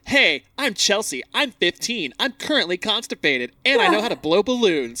hey, I'm Chelsea. I'm 15. I'm currently constipated, and I know how to blow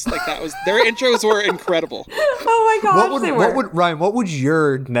balloons. Like that was their intros were incredible. Oh my gosh, Ryan, what would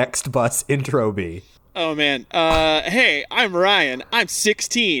your next bus intro be? Oh man. Hey, I'm Ryan. I'm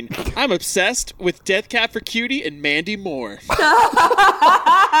 16. I'm obsessed with Death Cab for Cutie and Mandy Moore.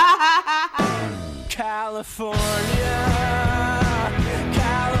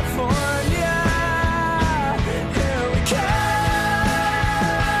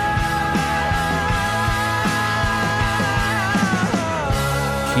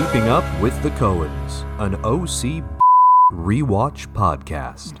 Keeping Up with the Coens, an OC rewatch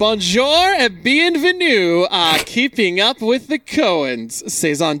podcast. Bonjour et bienvenue à Keeping Up with the Coens,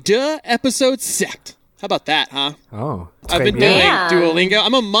 saison 2, episode 7. How about that, huh? Oh. I've been doing Duolingo.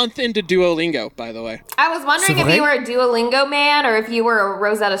 I'm a month into Duolingo, by the way. I was wondering if you were a Duolingo man or if you were a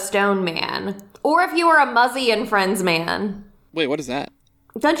Rosetta Stone man. Or if you were a Muzzy and Friends man. Wait, what is that?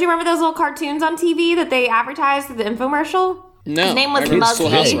 Don't you remember those little cartoons on TV that they advertised at the infomercial? No. His name was Full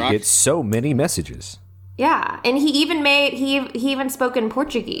House Muzzy. Rock. It's so many messages. Yeah, and he even spoke in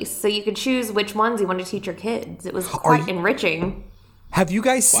Portuguese, so you could choose which ones you wanted to teach your kids. It was quite enriching. Have you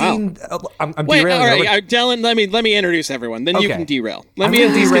guys seen? I'm Wait, all derailing. right, Dylan. Let me introduce everyone. Then you Okay. can derail. I'm Let me gonna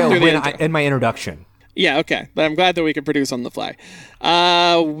at least get derail through the when intro. in my introduction. Yeah, okay. But I'm glad that we can produce on the fly.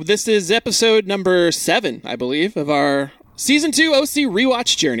 This is episode number 7, I believe, of our season 2 OC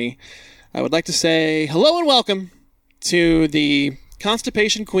rewatch journey. I would like to say hello and welcome to the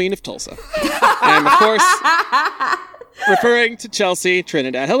Constipation Queen of Tulsa. I'm, of course, referring to Chelsea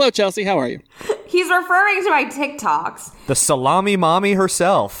Trinidad. Hello, Chelsea. How are you? He's referring to my TikToks. The salami mommy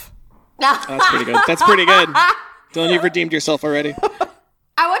herself. That's pretty good. That's pretty good. Dylan, you've redeemed yourself already.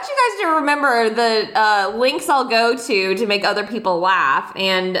 I want you guys to remember the links I'll go to make other people laugh,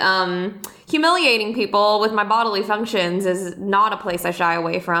 and humiliating people with my bodily functions is not a place I shy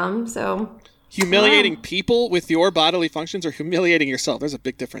away from, so... Humiliating people with your bodily functions or humiliating yourself? There's a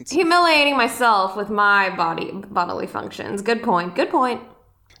big difference. Humiliating myself with my bodily functions. Good point. Good point.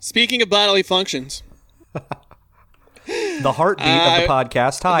 Speaking of bodily functions... The heartbeat of the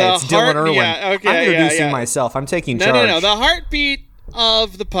podcast. Hi, it's Dylan Irwin. Yeah, okay, I'm introducing yeah. myself. I'm taking charge. No. The heartbeat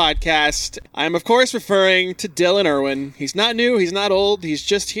of the podcast. I'm, of course, referring to Dylan Irwin. He's not new. He's not old. He's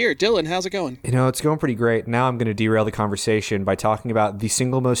just here. Dylan, how's it going? You know, it's going pretty great. Now I'm going to derail the conversation by talking about the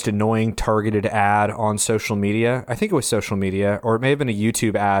single most annoying targeted ad on social media. I think it was social media, or it may have been a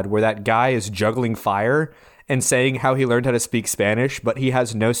YouTube ad where that guy is juggling fire and saying how he learned how to speak Spanish, but he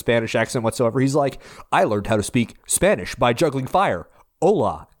has no Spanish accent whatsoever. He's like, I learned how to speak Spanish by juggling fire.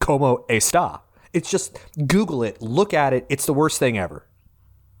 Hola, ¿cómo está? It's just, Google it, look at it. It's the worst thing ever.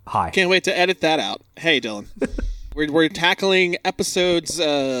 Hi. Can't wait to edit that out. Hey, Dylan. We're tackling episodes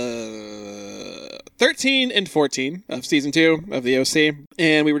 13 and 14 of season 2 of the OC,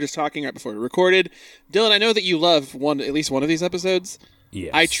 and we were just talking right before we recorded. Dylan, I know that you love at least one of these episodes.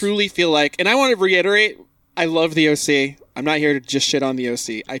 Yes. I truly feel like, and I want to reiterate, I love the OC. I'm not here to just shit on the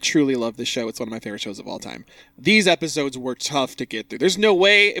OC. I truly love this show. It's one of my favorite shows of all time. These episodes were tough to get through. There's no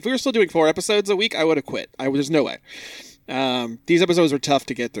way, if we were still doing 4 episodes a week, I would have quit. There's no way. These episodes were tough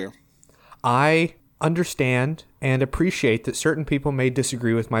to get through. I understand and appreciate that certain people may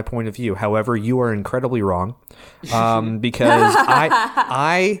disagree with my point of view. However, you are incredibly wrong, because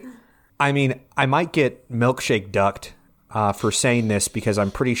I mean, I might get milkshake ducked for saying this because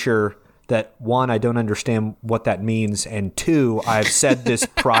I'm pretty sure that, 1, I don't understand what that means, and 2, I've said this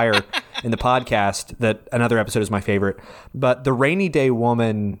prior in the podcast that another episode is my favorite. But The Rainy Day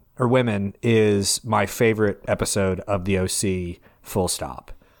Woman or Women is my favorite episode of the OC, full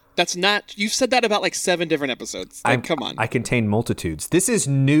stop. That's not... You've said that about like 7 different episodes. Come on. I contain multitudes. This is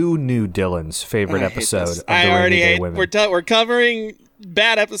new Dylan's favorite episode of The already Rainy Day hate... Women. We're covering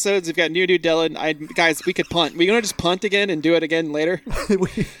bad episodes. We've got new Dylan. Guys, we could punt. We want to just punt again and do it again later?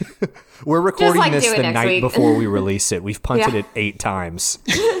 We're recording like this do it the next night week. before we release it. We've punted Yeah. it 8 times.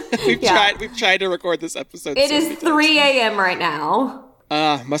 We've tried to record this episode. It so is many times. 3 a.m. right now.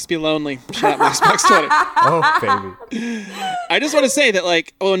 Must be lonely. Shut up, Max Box 20. Oh, baby. I just want to say that,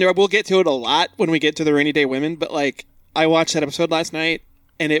 like, we'll get to it a lot when we get to the Rainy Day Women, but, like, I watched that episode last night,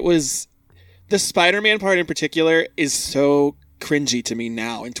 and it was... The Spider-Man part in particular is so cringy to me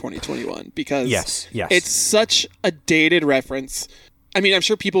now in 2021, because Yes. it's such a dated reference. I mean, I'm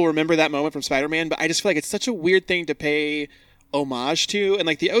sure people remember that moment from Spider-Man, but I just feel like it's such a weird thing to pay homage to. And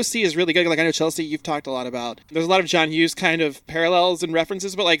like the OC is really good. Like I know Chelsea, you've talked a lot about. There's a lot of John Hughes kind of parallels and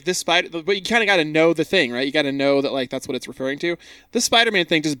references, but like this but you kind of got to know the thing, right? You got to know that like that's what it's referring to. The Spider-Man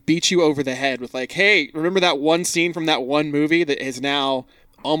thing just beats you over the head with like, hey, remember that one scene from that one movie that is now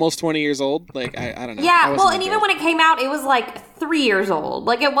almost 20 years old. Like, I don't know. Yeah, well, and even when it came out, it was like 3 years old.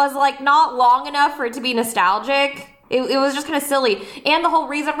 Like, it was like not long enough for it to be nostalgic. It was just kind of silly. And the whole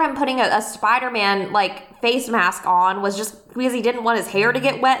reason for him putting a Spider-Man, like, face mask on was just because he didn't want his hair to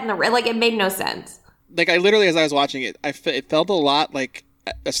get wet. Like, it made no sense. Like, I literally, as I was watching it, it felt a lot like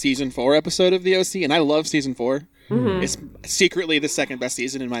a season 4 episode of the OC, and I love season 4. Mm-hmm. It's secretly the second best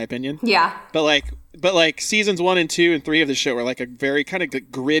season in my opinion. Yeah. But like seasons 1 and 2 and 3 of the show are like a very kind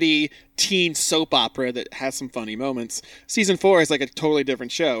of gritty teen soap opera that has some funny moments. Season 4 is like a totally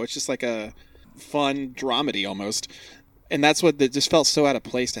different show. It's just like a fun dramedy almost. And that's what just felt so out of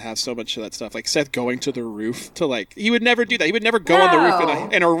place to have so much of that stuff. Like Seth going to the roof to like, he would never do that. He would never go on the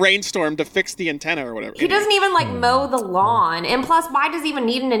roof in a rainstorm to fix the antenna or whatever. He doesn't even like mow the lawn. And plus, why does he even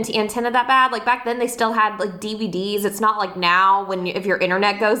need an antenna that bad? Like back then they still had like DVDs. It's not like now when if your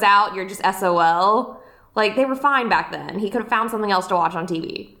internet goes out, you're just SOL. Like they were fine back then. He could have found something else to watch on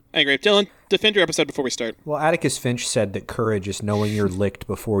TV. I agree. Dylan, defend your episode before we start. Well, Atticus Finch said that courage is knowing you're licked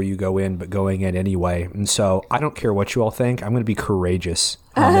before you go in, but going in anyway. And so I don't care what you all think. I'm going to be courageous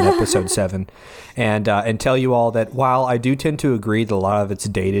on episode 7 and tell you all that while I do tend to agree that a lot of it's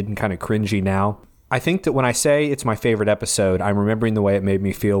dated and kind of cringy now, I think that when I say it's my favorite episode, I'm remembering the way it made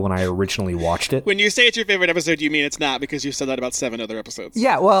me feel when I originally watched it. When you say it's your favorite episode, you mean it's not because you've said that about 7 other episodes.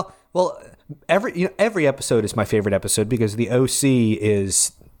 Yeah, well, every episode is my favorite episode because the OC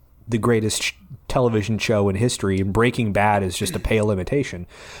is the greatest television show in history, and Breaking Bad is just a pale imitation.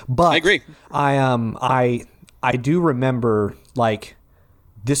 But I agree. I do remember like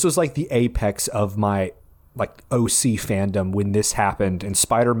this was like the apex of my like OC fandom when this happened, and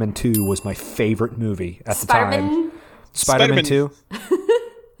Spider-Man 2 was my favorite movie at the time. Spider-Man 2.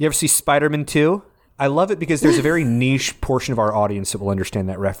 You ever see Spider-Man 2? I love it because there's a very niche portion of our audience that will understand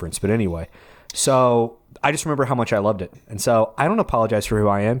that reference. But anyway, so I just remember how much I loved it. And so I don't apologize for who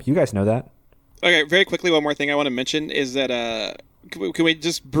I am. You guys know that. Okay, very quickly, one more thing I want to mention is that can we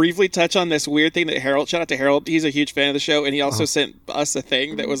just briefly touch on this weird thing that Harold, shout out to Harold, he's a huge fan of the show, and he also sent us a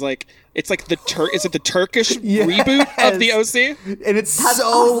thing that was like, it's like is it the Turkish reboot of the OC? And it's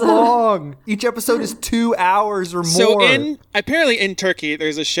so long. Each episode is 2 hours or more. So apparently in Turkey,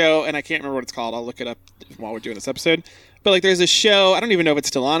 there's a show, and I can't remember what it's called. I'll look it up while we're doing this episode. But like there's a show, I don't even know if it's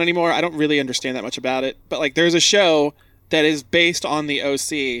still on anymore. I don't really understand that much about it. But like there's a show that is based on the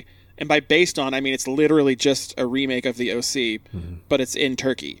OC. And by based on, I mean it's literally just a remake of the OC, but it's in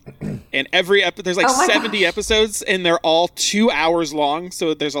Turkey. And every there's like 70 episodes, and they're all 2 hours long,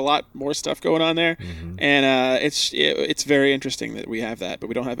 so there's a lot more stuff going on there. Mm-hmm. And it's very interesting that we have that, but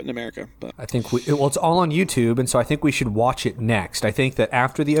we don't have it in America. But I think it's all on YouTube, and so I think we should watch it next. I think that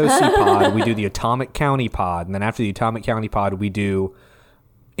after the OC pod, we do the Atomic County pod, and then after the Atomic County pod, we do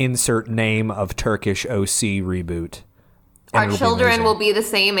insert name of Turkish OC reboot. Our children will be the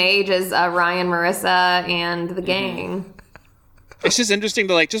same age as Ryan, Marissa, and the gang. It's just interesting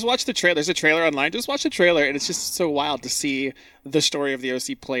to just watch the trailer. There's a trailer online. Just watch the trailer, and it's just so wild to see the story of the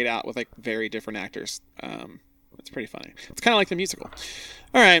OC played out with very different actors. It's pretty funny. It's kind of like the musical.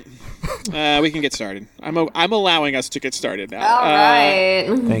 All right, we can get started. I'm allowing us to get started now. All right.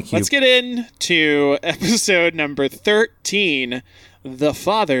 Thank you. Let's get into episode number 13. The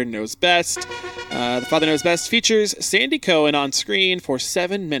Father Knows Best. The Father Knows Best features Sandy Cohen on screen for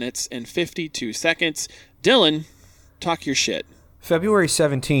 7 minutes and 52 seconds. Dylan, talk your shit. February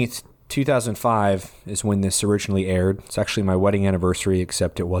 17th, 2005 is when this originally aired. It's actually my wedding anniversary,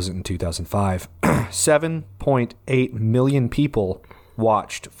 except it wasn't in 2005. 7.8 million people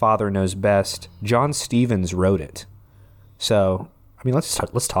watched Father Knows Best. John Stevens wrote it. So, I mean, let's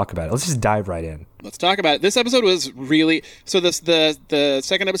talk about it. Let's just dive right in. Let's talk about it. This episode was really the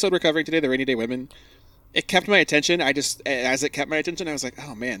second episode we're covering today, the Rainy Day Women. It kept my attention. As it kept my attention, I was like,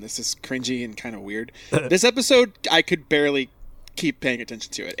 oh man, this is cringy and kind of weird. This episode, I could barely keep paying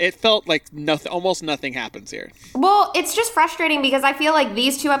attention to it. It felt like almost nothing happens here. Well, it's just frustrating because I feel like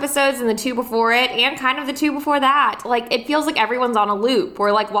these 2 episodes and the 2 before it and kind of the 2 before that, it feels like everyone's on a loop.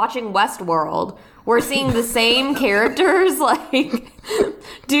 We're watching Westworld. We're seeing the same characters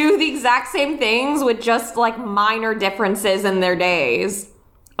do the exact same things with just minor differences in their days.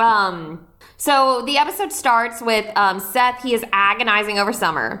 So the episode starts with Seth. He is agonizing over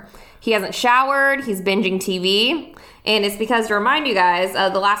Summer. He hasn't showered. He's binging TV. And it's because, to remind you guys,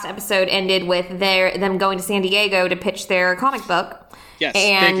 the last episode ended with them going to San Diego to pitch their comic book. Yes,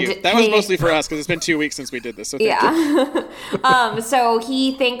 thank you. That was mostly for us because it's been 2 weeks since we did this. So thank you. So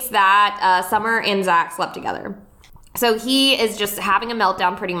he thinks that Summer and Zach slept together. So he is just having a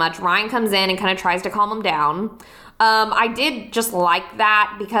meltdown pretty much. Ryan comes in and kind of tries to calm him down. I did just like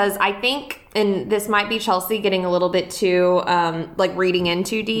that because I think, and this might be Chelsea getting a little bit too, like reading in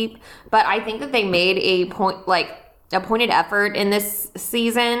too deep, but I think that they made a pointed effort in this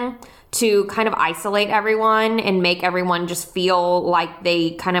season to kind of isolate everyone and make everyone just feel like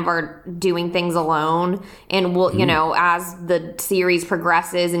they kind of are doing things alone. And will, you know, as the series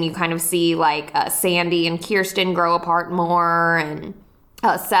progresses and you kind of see like Sandy and Kirsten grow apart more, and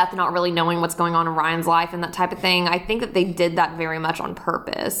Seth not really knowing what's going on in Ryan's life and that type of thing, I think that they did that very much on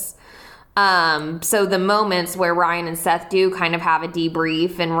purpose. So the moments where Ryan and Seth do kind of have a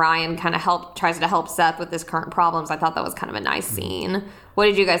debrief and Ryan kind of tries to help Seth with his current problems, I thought that was kind of a nice scene. What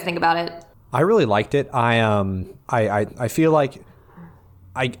did you guys think about it? I really liked it. I feel like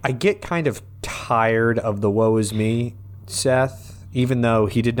I get kind of tired of the woe is me Seth, even though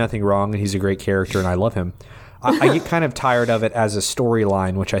he did nothing wrong and he's a great character and I love him. I get kind of tired of it as a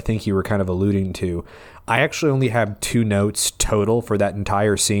storyline, which I think you were kind of alluding to. I actually only have 2 notes total for that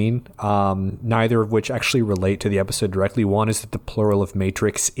entire scene, neither of which actually relate to the episode directly. One is that the plural of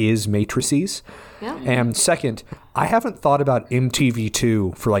matrix is matrices. Yeah. And second, I haven't thought about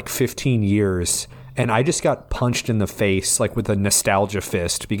MTV2 for like 15 years, and I just got punched in the face like with a nostalgia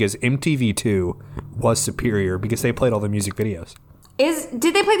fist because MTV2 was superior because they played all the music videos.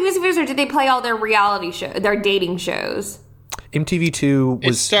 Did they play the music videos or did they play all their reality show, their dating shows? MTV2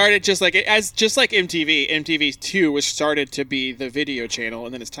 was... It started just like MTV. MTV2 was started to be the video channel,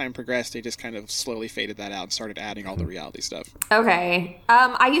 and then as time progressed, they just kind of slowly faded that out and started adding all the reality stuff. Okay.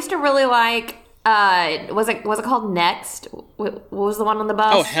 I used to really like... was it called Next? What was the one on the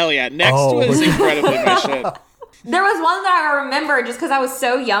bus? Oh, hell yeah. Next was incredibly my shit. There was one that I remember just because I was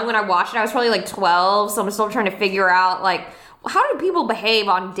so young when I watched it. I was probably like 12, so I'm still trying to figure out, like, how do people behave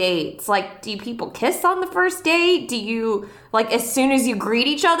on dates? Like, do people kiss on the first date? Do you, like, as soon as you greet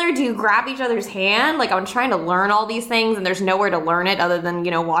each other, do you grab each other's hand? Like, I'm trying to learn all these things, and there's nowhere to learn it other than,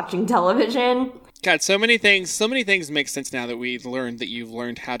 you know, watching television. God, so many things make sense now that we've learned that you've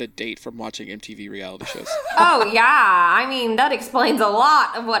learned how to date from watching MTV reality shows. Oh, yeah. I mean, that explains a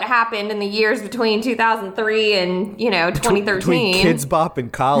lot of what happened in the years between 2003 and, you know, 2013. Between Kids Bop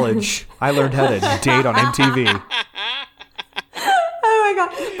and college, I learned how to date on MTV. Oh my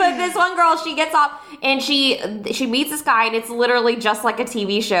god. But this one girl, she gets off and she meets this guy and it's literally just like a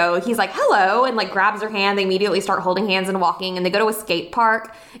TV show. He's like, hello, and like grabs her hand. They immediately start holding hands and walking, and they go to a skate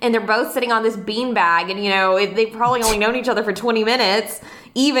park and they're both sitting on this beanbag, and, you know, they've probably only known each other for 20 minutes,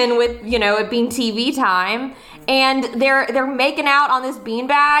 even with, you know, it being TV time. And they're making out on this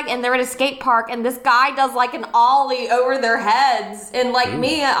beanbag, and they're at a skate park, and this guy does like an ollie over their heads. And like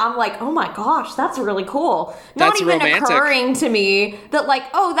me, I'm like, oh my gosh, that's really cool. Not even romantic. Occurring to me that like,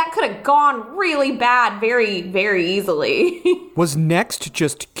 oh, that could have gone really bad very, very easily. Was Next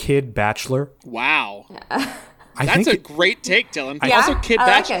just Kid Bachelor? Wow. That's a great take, Dylan. Yeah, also, Kid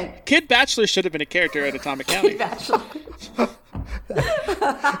Bachelor. Like Kid Bachelor should have been a character at Atomic County. Kid Bachelor.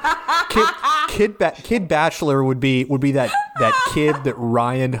 Kid Bachelor would be that kid that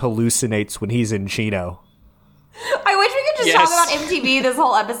Ryan hallucinates when he's in Chino. I wish we could just talk about MTV this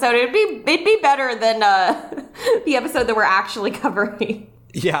whole episode. It'd be better than the episode that we're actually covering.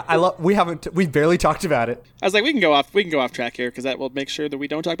 Yeah, we barely talked about it. I was like, we can go off track here because that will make sure that we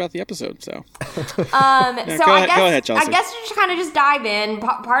don't talk about the episode. So, go ahead, Chelsea. I guess to kind of just dive in.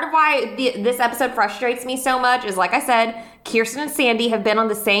 Part of why this episode frustrates me so much is, like I said, Kirsten and Sandy have been on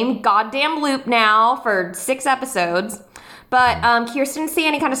the same goddamn loop now for 6 episodes. But Kirsten and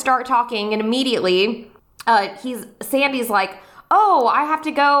Sandy kind of start talking, and immediately Sandy's like, oh, I have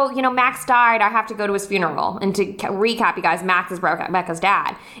to go, you know, Max died. I have to go to his funeral. And to recap, you guys, Max is Rebecca's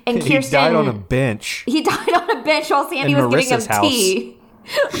dad. And Kirsten... He died on a bench. He died on a bench while Sandy was giving him tea.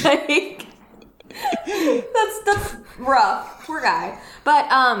 Like, that's rough. Poor guy. But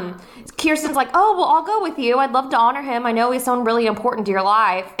Kirsten's like, oh, well, I'll go with you. I'd love to honor him. I know he's someone really important to your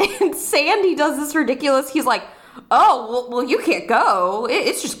life. And Sandy does this ridiculous... He's like, oh, well, you can't go.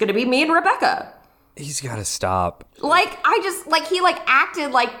 It's just going to be me and Rebecca. He's got to stop. Like, he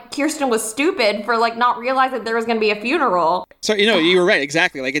acted like Kirsten was stupid for, like, not realizing there was going to be a funeral. So, you know, you were right,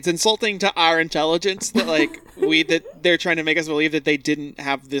 exactly. Like, it's insulting to our intelligence that, like, that they're trying to make us believe that they didn't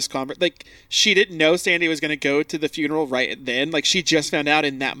have this conversation. Like, she didn't know Sandy was going to go to the funeral right then. Like, she just found out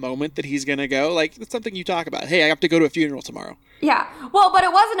in that moment that he's going to go. Like, it's something you talk about. Hey, I have to go to a funeral tomorrow. Yeah. Well, but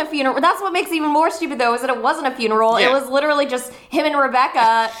it wasn't a funeral. That's what makes it even more stupid, though, is that it wasn't a funeral. Yeah. It was literally just him and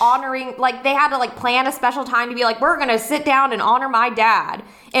Rebecca honoring, like, they had to, like, plan a special time to be like, we're going to sit down and honor my dad.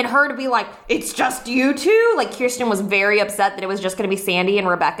 And her to be like, it's just you two? Like, Kirsten was very upset that it was just going to be Sandy and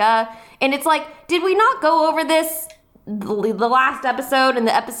Rebecca. And it's like, did we not go over this the last episode and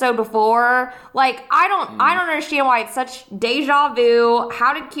the episode before. Like, I don't understand why it's such deja vu.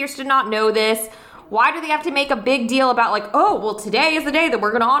 How did Kirsten not know this? Why do they have to make a big deal about, like, oh, well, today is the day that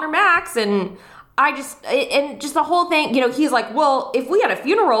we're going to honor Max? And just the whole thing, he's like, well, if we had a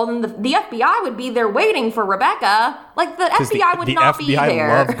funeral, then the FBI would be there waiting for Rebecca. Like, the FBI would not be there. The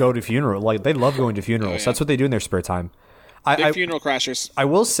FBI love go to funerals. Like, they love going to funerals. Oh, yeah. That's what they do in their spare time. They're funeral crashers. I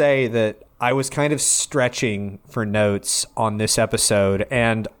will say that I was kind of stretching for notes on this episode,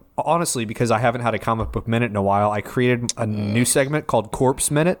 and honestly, because I haven't had a comic book minute in a while, I created a new segment called Corpse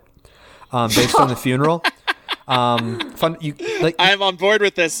Minute, based on the funeral. Fun. I'm on board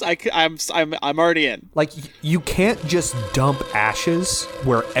with this. I'm already in. Like, you can't just dump ashes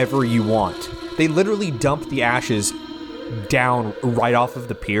wherever you want. They literally dump the ashes down right off of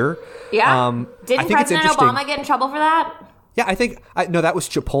the pier. Yeah. Didn't President Obama get in trouble for that? Yeah, no, that was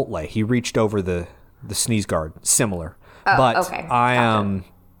Chipotle. He reached over the sneeze guard. Similar. Oh, but okay.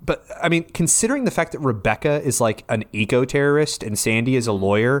 But I mean, considering the fact that Rebecca is like an eco-terrorist and Sandy is a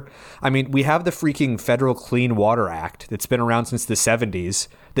lawyer, I mean, we have the freaking Federal Clean Water Act that's been around since the 70s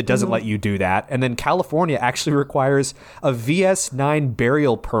that doesn't let you do that. And then California actually requires a VS-9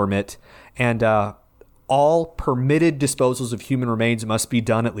 burial permit, and all permitted disposals of human remains must be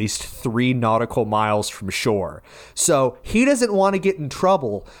done at least 3 nautical miles from shore. So he doesn't want to get in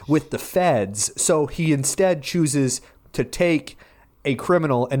trouble with the feds, so he instead chooses to take a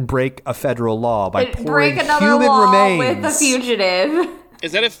criminal and break a federal law by pouring human remains with the fugitive.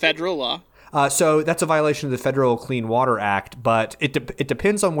 Is that a federal law? So that's a violation of the Federal Clean Water Act, but it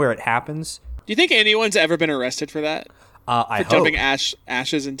depends on where it happens. Do you think anyone's ever been arrested for that? For dumping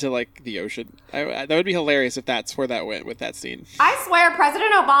ashes into, like, the ocean? That would be hilarious if that's where that went with that scene. I swear,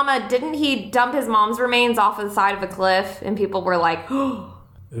 President Obama, didn't he dump his mom's remains off of the side of a cliff? And people were like, ooh,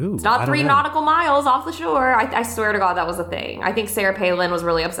 it's not 3 nautical miles off the shore. I swear to God, that was a thing. I think Sarah Palin was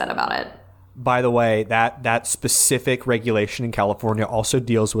really upset about it. By the way, that specific regulation in California also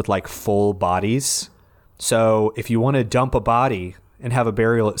deals with, like, full bodies. So if you want to dump a body and have a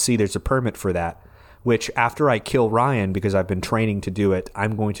burial at sea, there's a permit for that. Which, after I kill Ryan, because I've been training to do it,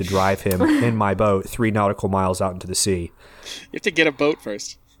 I'm going to drive him in my boat 3 nautical miles out into the sea. You have to get a boat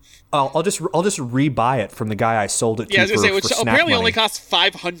first. I'll just rebuy it from the guy I sold it to. Yeah, I was going to say, which for apparently money. only costs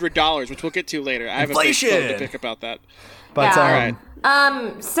 $500, which we'll get to later. I have Inflation. a big bone to pick about that. But yeah. All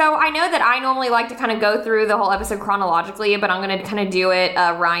right. So I know that I normally like to kind of go through the whole episode chronologically, but I'm going to kind of do it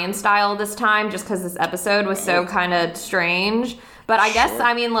Ryan style this time, just because this episode was so kind of strange. But I guess,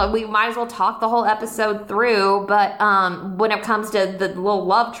 I mean, look, we might as well talk the whole episode through. But when it comes to the little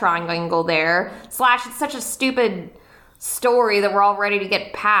love triangle there, / it's such a stupid story that we're all ready to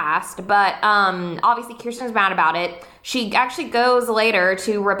get past. But obviously Kirsten's mad about it. She actually goes later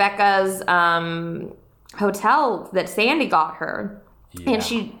to Rebecca's hotel that Sandy got her. Yeah. And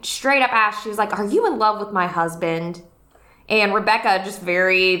she straight up asked, she was like, are you in love with my husband? And Rebecca just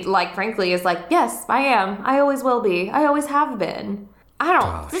very, like, frankly is like, yes, I am. I always will be. I always have been. I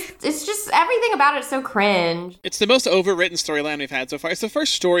don't, it's just, everything about it is so cringe. It's the most overwritten storyline we've had so far. It's the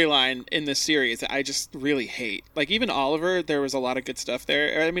first storyline in this series that I just really hate. Like, even Oliver, there was a lot of good stuff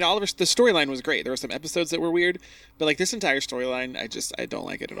there. I mean, Oliver's, the storyline was great. There were some episodes that were weird, but, like, this entire storyline, I don't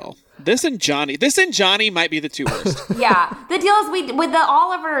like it at all. This and Johnny might be the 2 worst. Yeah. The deal is with the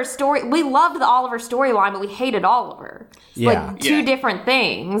Oliver story, we loved the Oliver storyline, but we hated Oliver. Yeah. Like, 2 different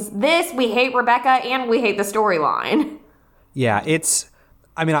things. This, we hate Rebecca, and we hate the storyline. Yeah,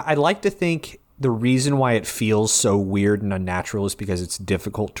 I'd like to think the reason why it feels so weird and unnatural is because it's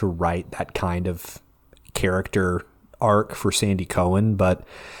difficult to write that kind of character arc for Sandy Cohen. But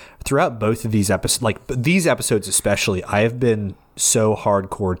throughout both of these episodes, like these episodes especially, I have been so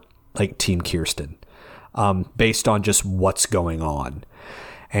hardcore, like, Team Kirsten, based on just what's going on.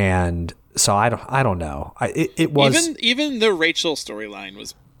 And so I don't know. It was even the Rachel storyline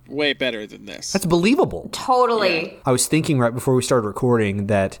was way better than this. That's believable. Totally. Yeah. I was thinking right before we started recording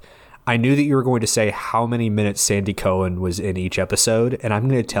that I knew that you were going to say how many minutes Sandy Cohen was in each episode, and I'm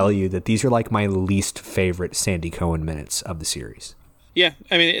going to tell you that these are like my least favorite Sandy Cohen minutes of the series. Yeah,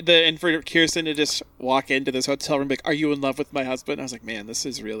 I mean, and for Kirsten to just walk into this hotel room and be like, are you in love with my husband? I was like, man, this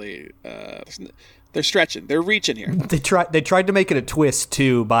is really, they're stretching. They're reaching here. They tried to make it a twist,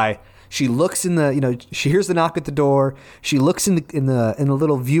 too, by... She looks in the, she hears the knock at the door. She looks in the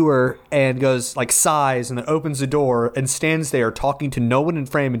little viewer and goes, like, sighs, and then opens the door and stands there talking to no one in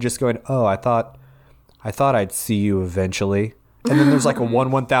frame and just going, oh, I thought I'd see you eventually. And then there's like a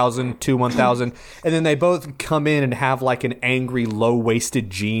 1,000, 1,000. And then they both come in and have like an angry, low-waisted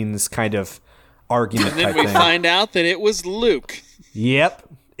jeans kind of argument. And then we find out that it was Luke. Yep.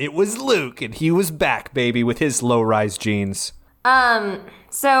 It was Luke, and he was back, baby, with his low-rise jeans.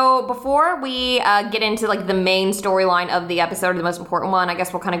 So before we get into like the main storyline of the episode, the most important one, I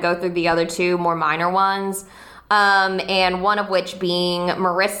guess we'll kind of go through the other two more minor ones. And one of which being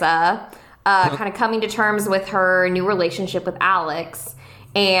Marissa, kind of coming to terms with her new relationship with Alex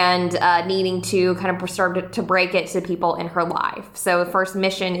and needing to kind of start to break it to people in her life. So the first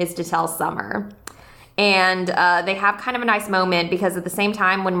mission is to tell Summer. And they have kind of a nice moment because at the same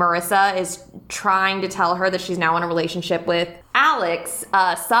time when Marissa is trying to tell her that she's now in a relationship with Alex,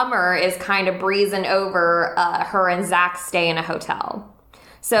 Summer is kind of breezing over her and Zach's stay in a hotel.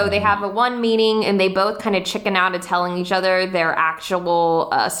 So they have a one meeting and they both kind of chicken out of telling each other their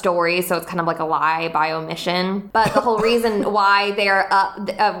actual story. So it's kind of like a lie by omission. But the whole reason why they're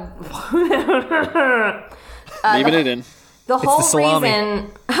leaving it in. The whole the salami.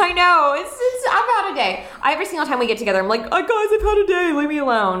 reason, I know, it's I've had a day. Every single time we get together, I'm like, oh, guys, I've had a day, leave me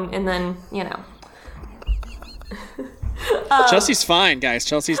alone. And then, you know. Chelsea's fine, guys.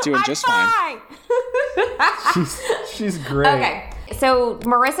 Chelsea's doing just fine. She's great. Okay. So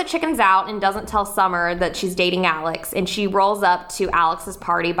Marissa chickens out and doesn't tell Summer that she's dating Alex, and she rolls up to Alex's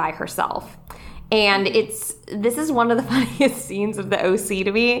party by herself. And this is one of the funniest scenes of the OC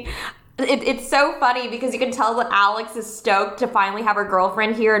to me. It's so funny because you can tell that Alex is stoked to finally have her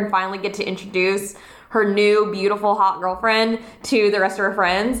girlfriend here and finally get to introduce her new beautiful hot girlfriend to the rest of her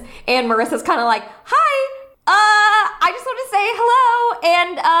friends. And Marissa's kind of like, hi, I just want to say hello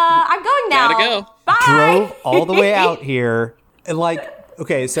and I'm going now. Gotta go. Bye. Drove all the way out here. And like,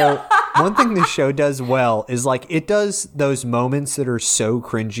 okay, so one thing this show does well is like it does those moments that are so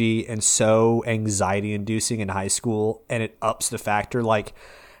cringy and so anxiety inducing in high school, and it ups the factor. Like,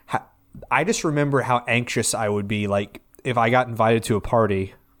 I just remember how anxious I would be, like, if I got invited to a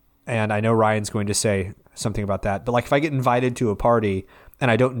party, and I know Ryan's going to say something about that, but, like, if I get invited to a party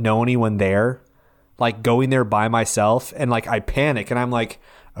and I don't know anyone there, like, going there by myself, and, like, I panic, and I'm like,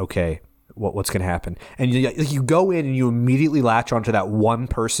 okay, what's going to happen? And you go in and you immediately latch onto that one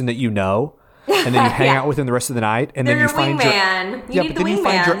person that you know, and then you hang out with them the rest of the night, and They're then you your find wingman. you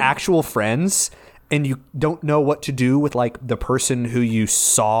find your actual friends, and you don't know what to do with like the person who you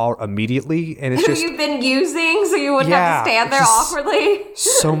saw immediately, and it's Who just you've been using so you wouldn't have to stand there awkwardly.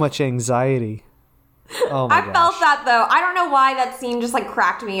 so much anxiety. Oh my I gosh. felt that though. I don't know why that scene just like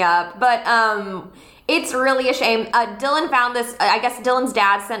cracked me up, but it's really a shame. Dylan found this. I guess Dylan's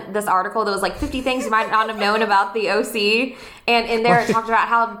dad sent this article that was like 50 things you might not have known about the OC, and in there it talked about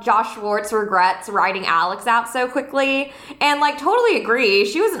how Josh Schwartz regrets writing Alex out so quickly, and like totally agree.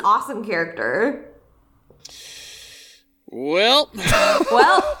 She was an awesome character. Well,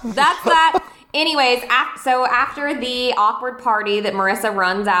 that's that. Anyways, so after the awkward party that Marissa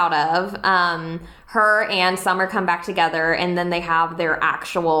runs out of, her and Summer come back together, and then they have their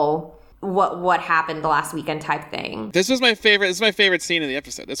actual what happened the last weekend type thing. this was my favorite. This is my favorite scene in the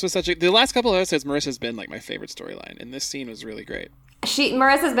episode. This was the last couple of episodes. Marissa's been like my favorite storyline, and this scene was really great.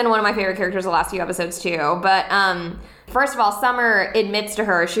 Marissa's been one of my favorite characters the last few episodes too. But first of all, Summer admits to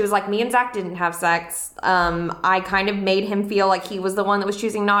her, she was like, me and Zach didn't have sex. I kind of made him feel like he was the one that was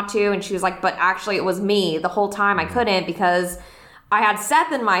choosing not to. And she was like, but actually it was me the whole time. I couldn't because I had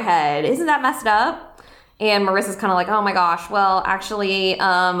Seth in my head. Isn't that messed up? And Marissa's kind of like, oh my gosh, well, actually,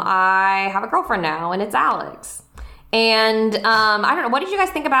 I have a girlfriend now and it's Alex. And I don't know. What did you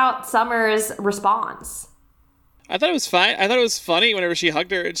guys think about Summer's response? I thought it was fine. I thought it was funny whenever she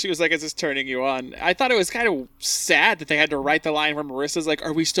hugged her and she was like, is this turning you on? I thought it was kind of sad that they had to write the line where Marissa's like,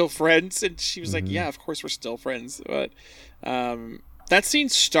 are we still friends? And she was like, yeah, of course we're still friends. But that scene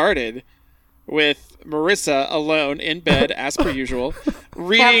started with Marissa alone in bed, as per usual,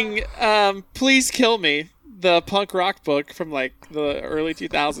 reading Please Kill Me, the punk rock book from like the early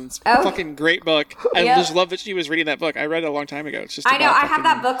 2000s. Oh. Fucking great book. I just love that she was reading that book. I read it a long time ago. It's just I know. I have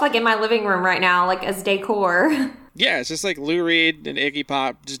that book like in my living room right now, like as decor. Yeah, it's just like Lou Reed and Iggy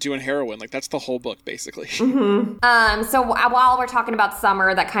Pop just doing heroin. Like that's the whole book, basically. Mm-hmm. So while we're talking about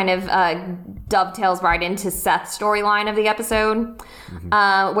Summer, that kind of dovetails right into Seth's storyline of the episode,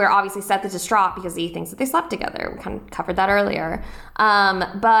 where obviously Seth is distraught because he thinks that they slept together. We kind of covered that earlier.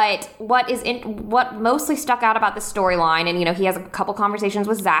 But what mostly stuck out about the storyline, and he has a couple conversations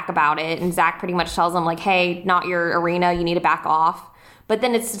with Zach about it, and Zach pretty much tells him like, "Hey, not your arena. You need to back off." But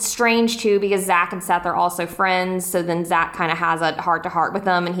then it's strange, too, because Zach and Seth are also friends. So then Zach kind of has a heart-to-heart with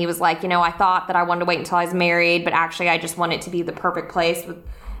them. And he was like, I thought that I wanted to wait until I was married. But actually, I just want it to be the perfect place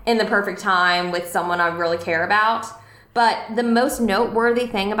in the perfect time with someone I really care about. But the most noteworthy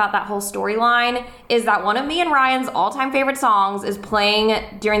thing about that whole storyline is that one of me and Ryan's all-time favorite songs is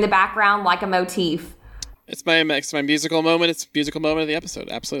playing during the background like a motif. It's my musical moment. It's musical moment of the episode.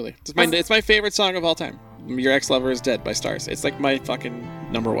 Absolutely. It's my favorite song of all time. Your Ex-Lover is Dead by Stars. It's like my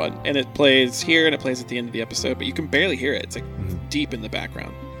fucking number one. And it plays here and it plays at the end of the episode, but you can barely hear it. It's like deep in the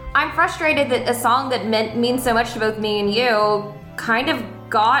background. I'm frustrated that a song that means so much to both me and you kind of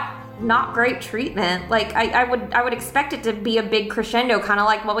got not great treatment. Like I would expect it to be a big crescendo, kind of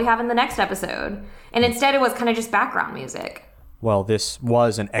like what we have in the next episode. And instead it was kind of just background music. Well, this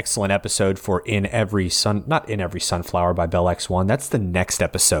was an excellent episode for not In Every Sunflower by Bell X1. That's the next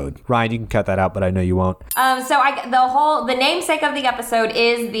episode. Ryan, you can cut that out, but I know you won't. The namesake of the episode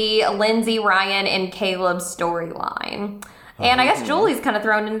is the Lindsay, Ryan, and Caleb storyline. And I guess Julie's kind of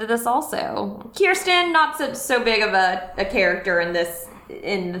thrown into this also. Kirsten, not so big of a character in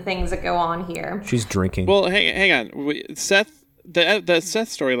the things that go on here. She's drinking. Well, hang on. Seth, the Seth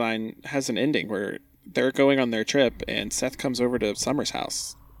storyline has an ending where they're going on their trip, and Seth comes over to Summer's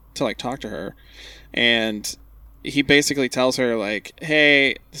house to like talk to her, and he basically tells her like,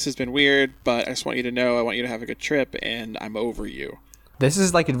 "Hey, this has been weird, but I just want you to know I want you to have a good trip, and I'm over you." This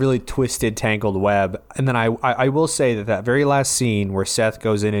is like a really twisted, tangled web. And then I will say that very last scene where Seth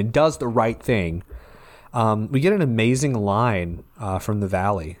goes in and does the right thing, we get an amazing line from the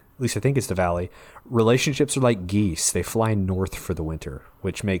Valley. At least I think it's the Valley. Relationships are like geese. They fly north for the winter,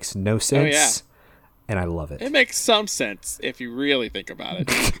 which makes no sense. Oh, yeah. And I love it. It makes some sense if you really think about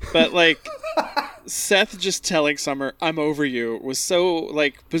it. But like Seth just telling Summer, "I'm over you," was so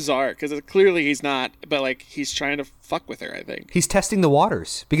like bizarre because clearly he's not, but like he's trying to fuck with her, I think. He's testing the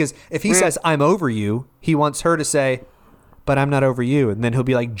waters because if he says, "I'm over you," he wants her to say, "But I'm not over you." And then he'll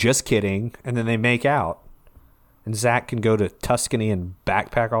be like, "Just kidding." And then they make out. And Zach can go to Tuscany and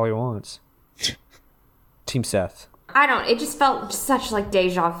backpack all he wants. Team Seth. It just felt such like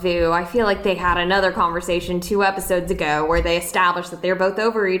deja vu. I feel like they had another conversation 2 episodes ago where they established that they're both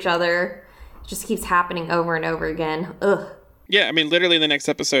over each other. It just keeps happening over and over again. Ugh. Yeah, I mean, literally in the next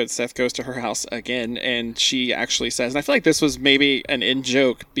episode, Seth goes to her house again, and she actually says, and I feel like this was maybe an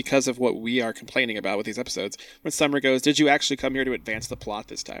in-joke because of what we are complaining about with these episodes, when Summer goes, "Did you actually come here to advance the plot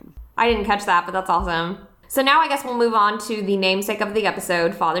this time?" I didn't catch that, but that's awesome. So now I guess we'll move on to the namesake of the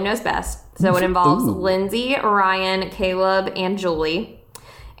episode, Father Knows Best. So it involves Lindsay, Ryan, Caleb, and Julie.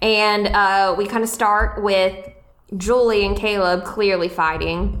 And we kind of start with Julie and Caleb clearly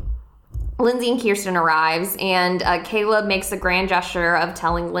fighting. Lindsay and Kirsten arrives, and Caleb makes a grand gesture of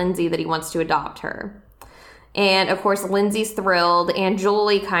telling Lindsay that he wants to adopt her. And, of course, Lindsay's thrilled, and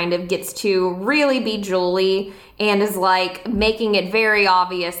Julie kind of gets to really be Julie and is, like, making it very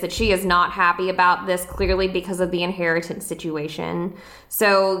obvious that she is not happy about this, clearly because of the inheritance situation.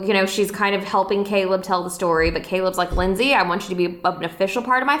 So, you know, she's kind of helping Caleb tell the story, but Caleb's like, "Lindsay, I want you to be an official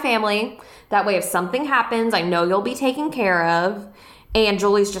part of my family. That way, if something happens, I know you'll be taken care of." And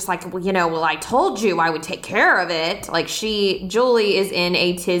Julie's just like, well, I told you I would take care of it. Like Julie is in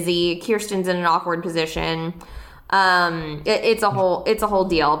a tizzy. Kirsten's in an awkward position. It's a whole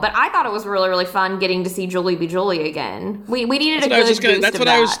deal. But I thought it was really, really fun getting to see Julie be Julie again. We needed a good boost of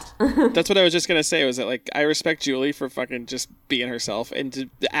that. That's what I was just gonna say. Was that like I respect Julie for fucking just being herself and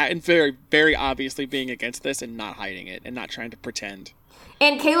very, very obviously being against this and not hiding it and not trying to pretend.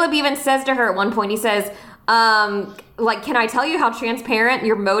 And Caleb even says to her at one point, he says, can I tell you how transparent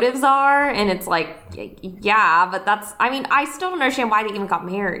your motives are? And it's like, yeah, but I still don't understand why they even got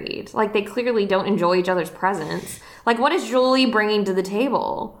married. Like, they clearly don't enjoy each other's presence. Like, what is Julie bringing to the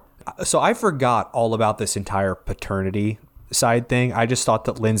table? So I forgot all about this entire paternity side thing. I just thought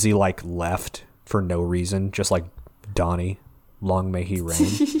that Lindsay, left for no reason, just like Donnie. Long may he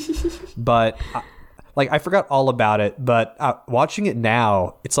reign. But... I forgot all about it, but watching it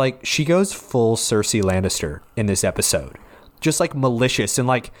now, it's like she goes full Cersei Lannister in this episode. Just malicious. And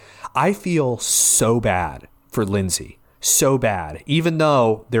I feel so bad for Lindsay. So bad. Even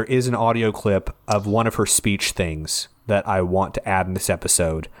though there is an audio clip of one of her speech things that I want to add in this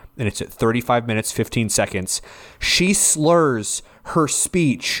episode. And it's at 35 minutes, 15 seconds. She slurs her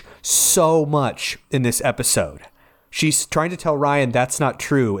speech so much in this episode. She's trying to tell Ryan that's not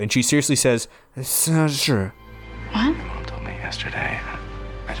true, and she seriously says, "It's not true." What? Mom told me yesterday.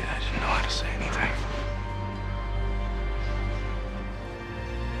 I didn't know how to say anything.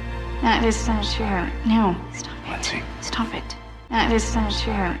 That is not true. No, stop it. Lindsay. Stop it. That is not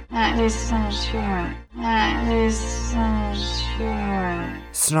true. That is not true. That is not true.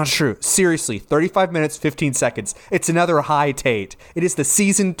 It's not true. Seriously, 35 minutes, 15 seconds. It's another high Tate. It is the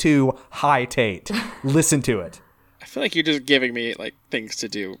season 2 high Tate. Listen to it. I feel like you're just giving me things to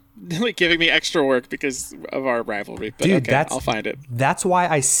do, giving me extra work because of our rivalry. But dude, okay, I'll find it. That's why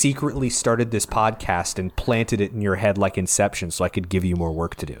I secretly started this podcast and planted it in your head like Inception, so I could give you more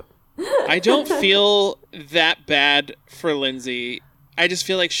work to do. I don't feel that bad for Lindsay. I just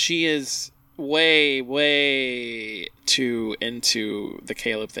feel like she is way too into the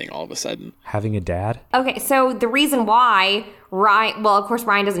Caleb thing all of a sudden. Having a dad? Okay, so the reason why Ryan, well, of course,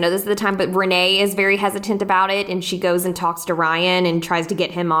 Ryan doesn't know this at the time, but Renee is very hesitant about it, and she goes and talks to Ryan and tries to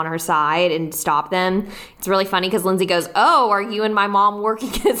get him on her side and stop them. It's really funny because Lindsay goes, "Oh, are you and my mom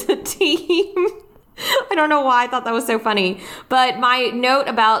working as a team?" I don't know why I thought that was so funny. But my note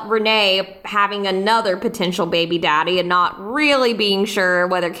about Renee having another potential baby daddy and not really being sure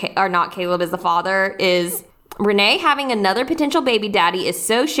whether or not Caleb is the father is Renee having another potential baby daddy is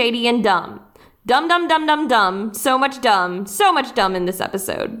so shady and dumb. Dumb. So much dumb in this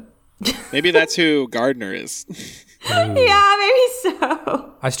episode. Maybe that's who Gardner is. Yeah, maybe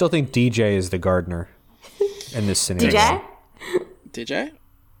so. I still think DJ is the gardener in this scenario. DJ?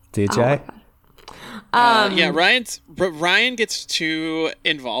 DJ? Yeah, Ryan gets too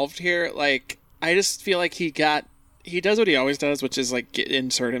involved here. Like, I just feel like he does what he always does, which is like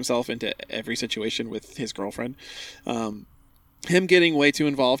insert himself into every situation with his girlfriend. Him getting way too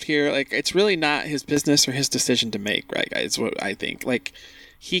involved here, like, it's really not his business or his decision to make, right, guys? What I think. Like,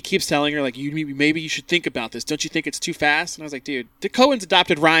 he keeps telling her, like, maybe you should think about this. Don't you think it's too fast? And I was like, dude, the Coens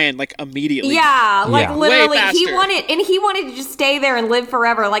adopted Ryan, like, immediately. Yeah, like, literally, way he wanted to just stay there and live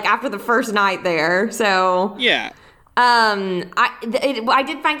forever, like, after the first night there, so. Yeah. I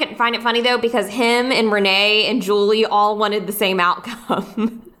did find it funny, though, because him and Renee and Julie all wanted the same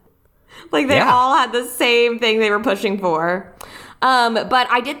outcome. Like, they all had the same thing they were pushing for. But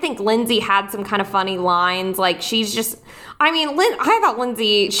I did think Lindsay had some kind of funny lines. Like, she's just, I thought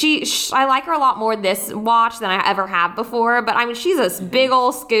Lindsay, I like her a lot more this watch than I ever have before. But, I mean, she's a big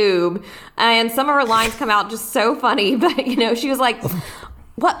old Scoob. And some of her lines come out just so funny. But, she was like,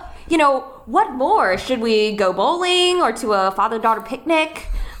 what more? Should we go bowling or to a father-daughter picnic?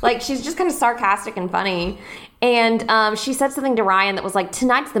 Like, she's just kind of sarcastic and funny. And she said something to Ryan that was like,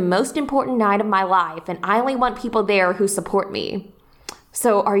 tonight's the most important night of my life, and I only want people there who support me.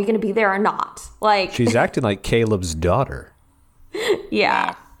 So are you going to be there or not? Like, she's acting like Caleb's daughter. Yeah.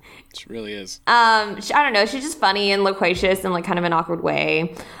 Wow. She really is. I don't know. She's just funny and loquacious in like kind of an awkward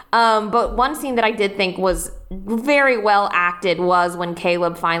way. But one scene that I did think was very well acted was when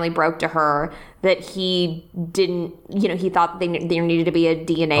Caleb finally broke to her that he didn't, he thought there needed to be a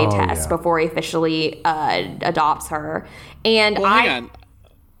DNA test before he officially adopts her. And hang on.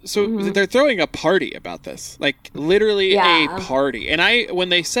 So they're throwing a party about this, like literally a party. And when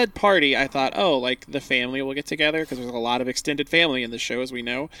they said party, I thought, oh, like the family will get together because there's a lot of extended family in the show, as we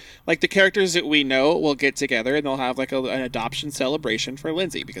know. Like the characters that we know will get together and they'll have like an adoption celebration for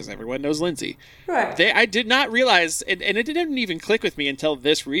Lindsay because everyone knows Lindsay. Right. I did not realize, and it didn't even click with me until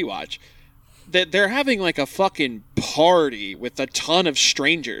this rewatch, that they're having like a fucking party with a ton of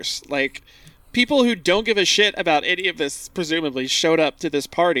strangers. Like, people who don't give a shit about any of this, presumably, showed up to this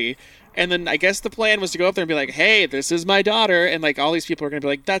party. And then I guess the plan was to go up there and be like, hey, this is my daughter. And like all these people are going to be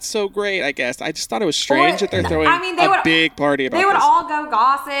like, that's so great, I guess. I just thought it was strange that they're throwing a big party about this. They would all go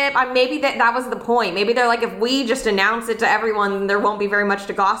gossip. Maybe that was the point. Maybe they're like, if we just announce it to everyone, there won't be very much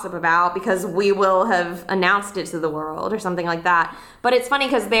to gossip about because we will have announced it to the world or something like that. But it's funny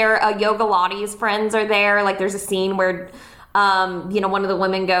because Yoga Lottie's friends are there. Like there's a scene where one of the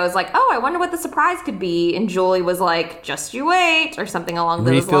women goes like, oh, I wonder what the surprise could be. And Julie was like, just you wait, or something along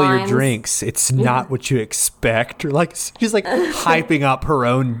those lines. Refill your drinks. It's not what you expect. Or like, she's like hyping up her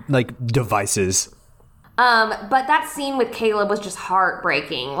own like devices. But that scene with Caleb was just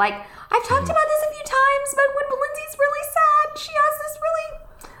heartbreaking. Like, I've talked about this a few times, but when Lindsay's really sad, she has this really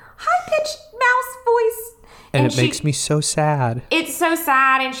high-pitched mouse voice. And it makes me so sad. It's so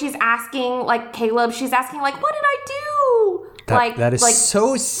sad, and she's asking, like, Caleb, what did I do? That is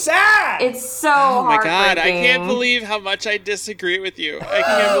so sad! It's so oh my heartbreaking. God, I can't believe how much I disagree with you. I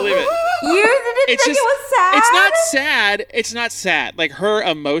can't believe it. You didn't think it was sad? It's not sad. It's not sad. Like, her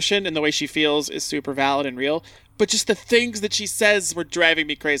emotion and the way she feels is super valid and real. But just the things that she says were driving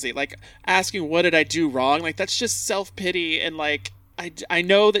me crazy. Like, asking, what did I do wrong? Like, that's just self-pity and, like, I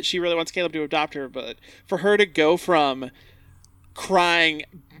know that she really wants Caleb to adopt her, but for her to go from crying,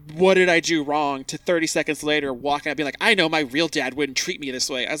 what did I do wrong, to 30 seconds later walking out being like, I know my real dad wouldn't treat me this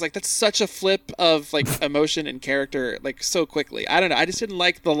way. I was like, that's such a flip of like emotion and character, like so quickly. I don't know. I just didn't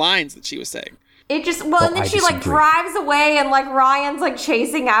like the lines that she was saying. It just, and then she like drives away and like Ryan's like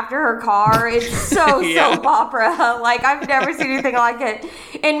chasing after her car. It's so soap opera. Like I've never seen anything like it.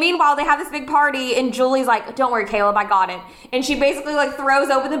 And meanwhile, they have this big party and Julie's like, don't worry, Caleb, I got it. And she basically like throws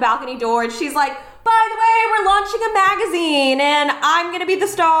open the balcony door and she's like, by the way, we're launching a magazine and I'm going to be the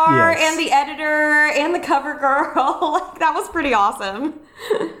star and the editor and the cover girl. Like that was pretty awesome.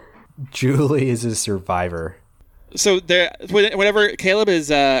 Julie is a survivor. So there, whenever Caleb is,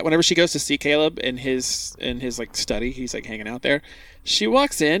 whenever she goes to see Caleb in his like study, he's like hanging out there. She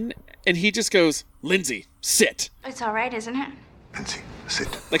walks in and he just goes, "Lindsay, sit." It's all right, isn't it? Lindsay,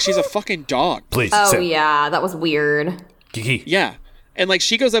 sit. Like she's a fucking dog. Please. Oh sit. yeah, that was weird. Kiki. Yeah. And like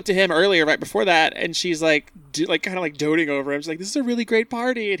she goes up to him earlier, right before that, and she's like, kind of like doting over him. She's like, "This is a really great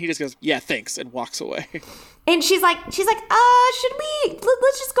party," and he just goes, "Yeah, thanks," and walks away. And she's like, should we?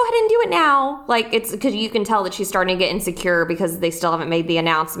 Let's just go ahead and do it now. Like it's because you can tell that she's starting to get insecure because they still haven't made the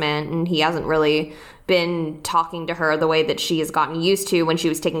announcement, and he hasn't really been talking to her the way that she has gotten used to when she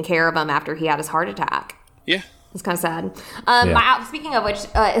was taking care of him after he had his heart attack. Yeah. It's kind of sad. Speaking of which,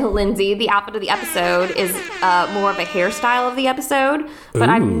 Lindsay, the outfit of the episode is more of a hairstyle of the episode, but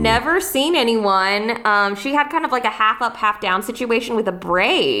I've never seen anyone. She had kind of like a half up, half down situation with a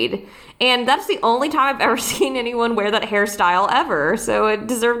braid, and that's the only time I've ever seen anyone wear that hairstyle ever. So it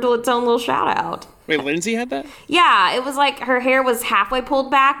deserved its own little shout out. Wait, Lindsay had that? Yeah, it was like her hair was halfway pulled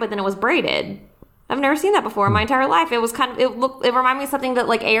back, but then it was braided. I've never seen that before in my entire life. It was it reminded me of something that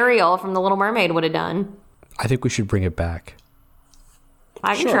like Ariel from The Little Mermaid would have done. I think we should bring it back.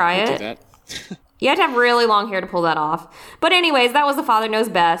 I can try we'll it. do that. You have to have really long hair to pull that off. But anyways, that was The Father Knows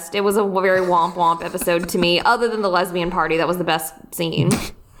Best. It was a very womp womp episode to me. Other than the lesbian party, that was the best scene.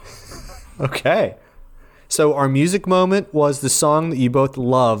 Okay. So our music moment was the song that you both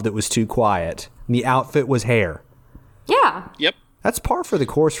loved that was too quiet. And the outfit was hair. Yeah. Yep. That's par for the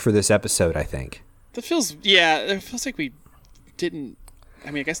course for this episode, I think. It feels like we didn't. I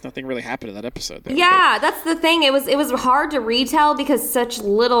mean, I guess nothing really happened in that episode. Though, Yeah, that's the thing. It was hard to retell because such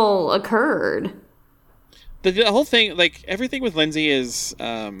little occurred. The whole thing, like everything with Lindsay is,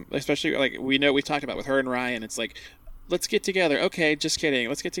 especially like we talked about with her and Ryan. It's like, let's get together. Okay, just kidding.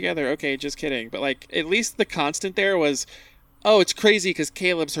 Let's get together. Okay, just kidding. But like, at least the constant there was, oh, it's crazy because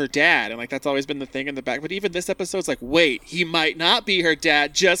Caleb's her dad, and like that's always been the thing in the back. But even this episode's like, wait, he might not be her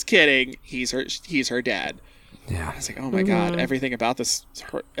dad. Just kidding. He's her dad. Yeah. It's like, oh my god, everything about this,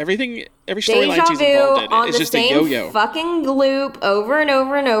 every storyline she's Deja involved vu in on is the just a same yo-yo. fucking loop over and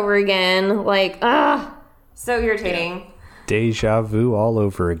over and over again. Like, so irritating. Deja vu all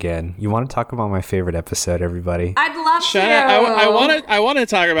over again. You want to talk about my favorite episode, everybody? I'd love Shut to. up. I want to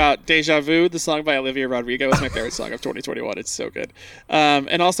talk about Deja Vu, the song by Olivia Rodrigo. It's my favorite song of 2021. It's so good.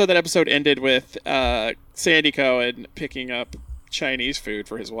 And also that episode ended with Sandy Cohen picking up Chinese food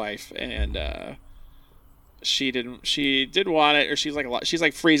for his wife, and she didn't want it, or she's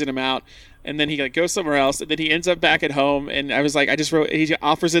like freezing him out, and then he like goes somewhere else, and then he ends up back at home, and I was like, he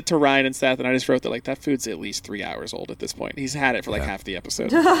offers it to Ryan and Seth, and I just wrote that like that food's at least 3 hours old at this point. He's had it for like half the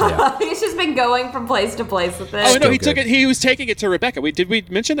episode. He's just been going from place to place with it. Oh no, Still he was taking it to Rebecca. Did we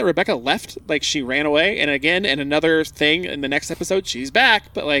mention that Rebecca left? Like she ran away, and again, and another thing in the next episode, she's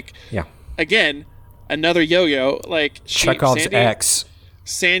back, but like again, another yo-yo. Like Chekhov's ex.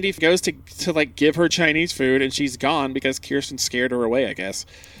 Sandy goes to like give her Chinese food, and she's gone because Kirsten scared her away, I guess.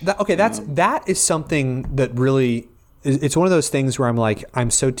 That is something that really, it's one of those things where I'm like, I'm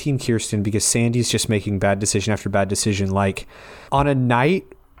so team Kirsten because Sandy's just making bad decision after bad decision. Like on a night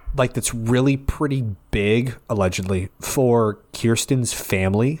like that's really pretty big, allegedly, for Kirsten's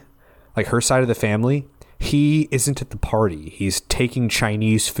family, like her side of the family, he isn't at the party. He's taking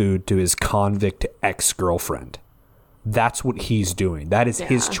Chinese food to his convict ex-girlfriend. That's what he's doing. That is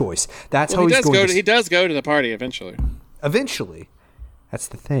his choice. That's how he's going. He does go to the party eventually. Eventually, that's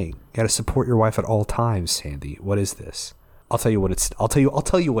the thing. You got to support your wife at all times, Sandy. What is this? I'll tell you what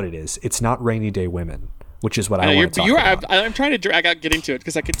it is. It's not Rainy Day Women, which is what I want to talk about. I'm trying to drag out getting to it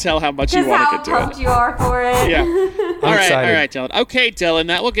because I can tell how much you want to get to it. How pumped you are for it. Yeah. All excited. right, Dylan. Okay, Dylan,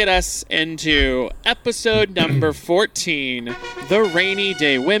 that will get us into episode number 14, The Rainy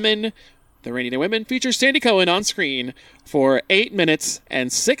Day Women. The Rainy Day Women features Sandy Cohen on screen for 8 minutes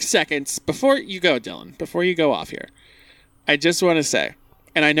and 6 seconds. Before you go, Dylan, before you go off here, I just want to say,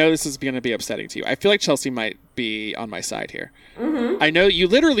 and I know this is going to be upsetting to you, I feel like Chelsea might be on my side here. Mm-hmm. I know you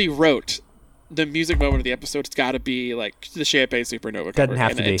literally wrote the music moment of the episode. It's got to be like the Champagne Supernova cover. Doesn't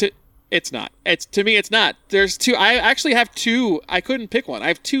have to be. It's not. To me, it's not. There's two. I actually have two. I couldn't pick one. I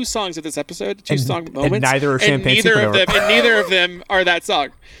have two songs of this episode, song moments. And neither are Champagne Supernova. And neither of them are that song.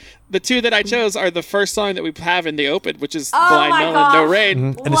 The two that I chose are the first song that we have in the open, which is Blind Melon, No Rain.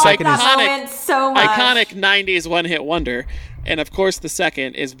 Mm-hmm. And the second is moment so much. Iconic 90s one-hit wonder. And of course, the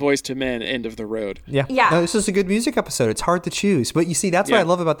second is Boyz II Men, End of the Road. Yeah. No, this is a good music episode. It's hard to choose. But you see, that's what I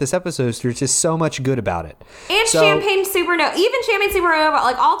love about this episode. Is there's just so much good about it. And Champagne Supernova. Even Champagne Supernova,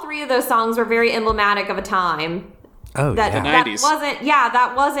 like all three of those songs were very emblematic of a time. Oh, that, yeah.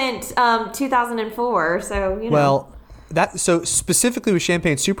 that wasn't 2004. So, you know. Well, So specifically with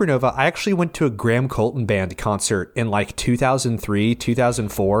Champagne Supernova, I actually went to a Graham Colton Band concert in like 2003,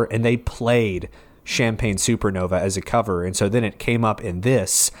 2004, and they played Champagne Supernova as a cover. And so then it came up in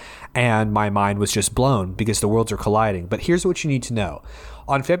this, and my mind was just blown because the worlds are colliding. But here's what you need to know.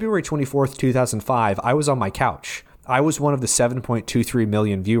 On February 24th, 2005, I was on my couch. I was one of the 7.23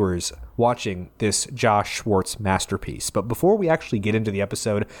 million viewers watching this Josh Schwartz masterpiece. But before we actually get into the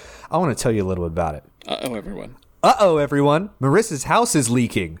episode, I want to tell you a little bit about it. Uh-oh, everyone. Marissa's house is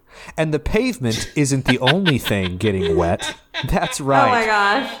leaking. And the pavement isn't the only thing getting wet. That's right. Oh my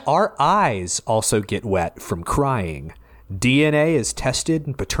gosh. Our eyes also get wet from crying. DNA is tested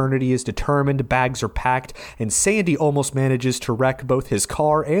and paternity is determined, bags are packed, and Sandy almost manages to wreck both his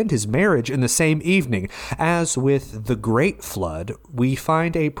car and his marriage in the same evening. As with the Great Flood, we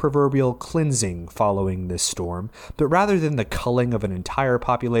find a proverbial cleansing following this storm, but rather than the culling of an entire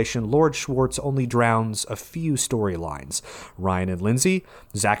population, Lord Schwartz only drowns a few storylines. Ryan and Lindsay,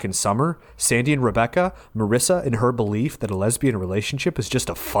 Zach and Summer, Sandy and Rebecca, Marissa and her belief that a lesbian relationship is just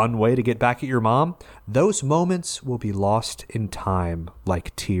a fun way to get back at your mom, those moments will be lost in time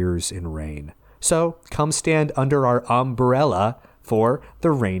like tears in rain. So come stand under our umbrella for the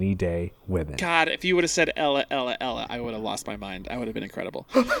Rainy Day Women. God, if you would have said Ella, I would have lost my mind. I would have been incredible.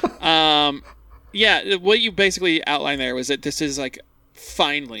 Yeah, what you basically outlined there was that this is like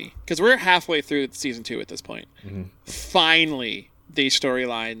finally, because we're halfway through season 2 at this point. Mm-hmm. Finally, these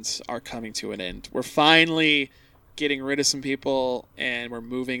storylines are coming to an end. We're finally getting rid of some people and we're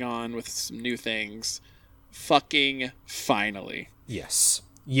moving on with some new things. Fucking finally. Yes.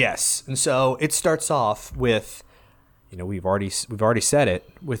 And so it starts off with, we've already said it,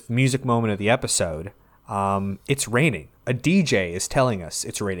 with music moment of the episode. It's raining. A DJ is telling us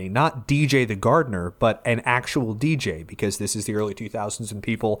it's raining. Not DJ the gardener, but an actual DJ, because this is the early 2000s and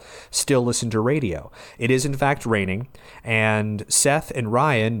people still listen to radio. It is in fact raining, and Seth and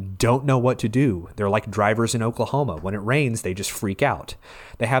Ryan don't know what to do. They're like drivers in Oklahoma. When it rains, they just freak out.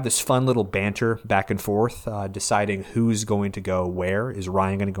 They have this fun little banter back and forth, deciding who's going to go where. Is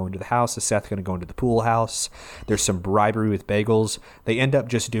Ryan going to go into the house? Is Seth going to go into the pool house? There's some bribery with bagels. They end up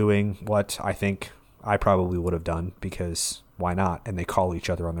just doing what I think I probably would have done, because why not? And they call each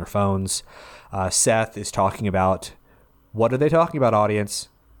other on their phones. Seth is talking about, what are they talking about, audience?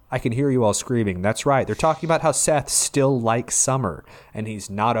 I can hear you all screaming. That's right. They're talking about how Seth still likes Summer and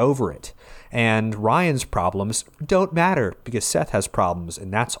he's not over it. And Ryan's problems don't matter because Seth has problems,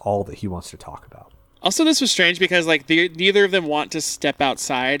 and that's all that he wants to talk about. Also, this was strange because neither of them want to step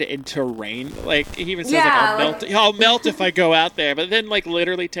outside into rain. Like, he even says, I'll melt if I go out there. But then,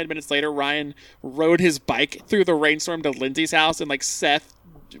 literally 10 minutes later, Ryan rode his bike through the rainstorm to Lindsay's house, and Seth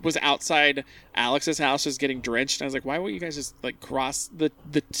was outside Alex's house just getting drenched. And I was like, why won't you guys just cross the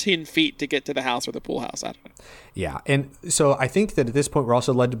 10 feet to get to the house or the pool house? I don't know. Yeah, and so I think that at this point we're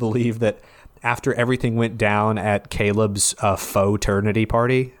also led to believe that after everything went down at Caleb's faux eternity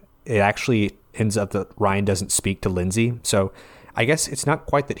party, it actually ends up that Ryan doesn't speak to Lindsay. So I guess it's not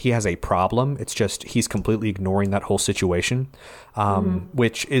quite that he has a problem. It's just he's completely ignoring that whole situation,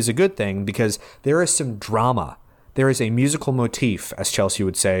 which is a good thing because there is some drama. There is a musical motif, as Chelsea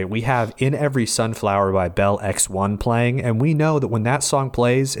would say. We have In Every Sunflower by Bell X1 playing, and we know that when that song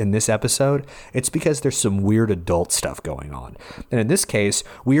plays in this episode, it's because there's some weird adult stuff going on. And in this case,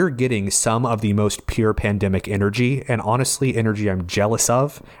 we are getting some of the most pure pandemic energy, and honestly, energy I'm jealous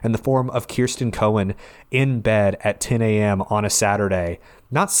of, in the form of Kirsten Cohen in bed at 10 a.m. on a Saturday,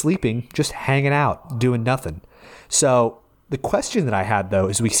 not sleeping, just hanging out, doing nothing. So the question that I had, though,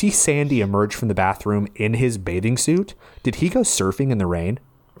 is we see Sandy emerge from the bathroom in his bathing suit. Did he go surfing in the rain?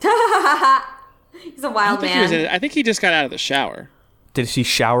 He's a wild man. I think he just got out of the shower. Did he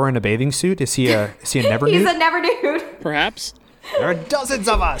shower in a bathing suit? Is he a never nude? He's a never nude. Perhaps. There are dozens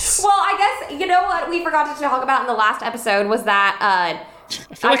of us. Well, I guess, you know what we forgot to talk about in the last episode was that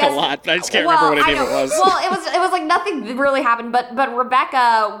I feel a lot, but I just can't remember what it was. Well, it was like nothing really happened, but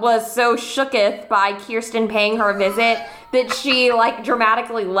Rebecca was so shooketh by Kirsten paying her a visit that she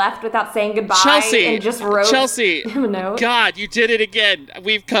dramatically left without saying goodbye. Chelsea, and just wrote him a note. God, you did it again.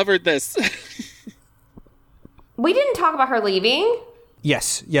 We've covered this. We didn't talk about her leaving.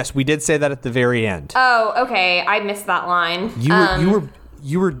 Yes, we did say that at the very end. Oh, okay, I missed that line.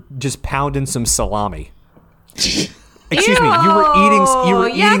 You were just pounding some salami. Excuse me, you were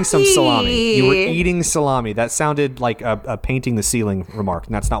eating some salami. You were eating salami. That sounded like a painting the ceiling remark,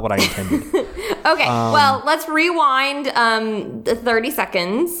 and that's not what I intended. Okay, well, let's rewind 30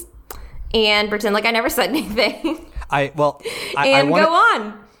 seconds and pretend like I never said anything. Go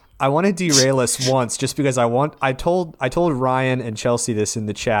on. I want to derail us once just because I told Ryan and Chelsea this in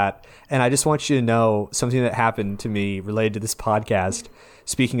the chat, and I just want you to know something that happened to me related to this podcast.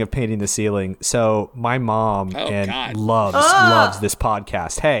 Speaking of painting the ceiling, so my mom loves this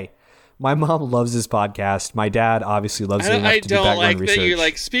podcast. Hey, my mom loves this podcast. My dad obviously loves it enough to do background research. That you're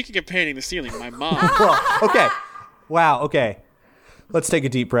like, speaking of painting the ceiling, my mom. Well, okay. Wow, okay. Let's take a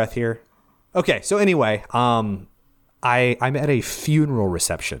deep breath here. Okay, so anyway, I'm at a funeral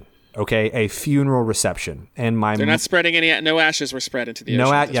reception. Okay, a funeral reception, and they're not spreading any. No ashes were spread into the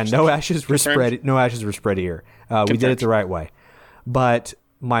ocean. No ashes were spread. No ashes were spread here. We did it the right way. But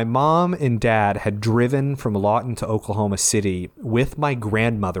my mom and dad had driven from Lawton to Oklahoma City with my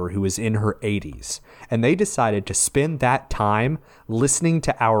grandmother, who was in her 80s, and they decided to spend that time listening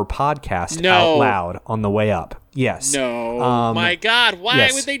to our podcast out loud on the way up. Yes. No. My God, why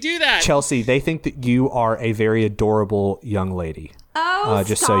would they do that? Chelsea, they think that you are a very adorable young lady. Oh,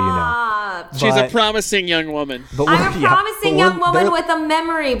 just so you know. She's a promising young woman. I'm a promising young woman with a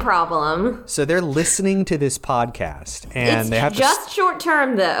memory problem. So they're listening to this podcast, and they have just short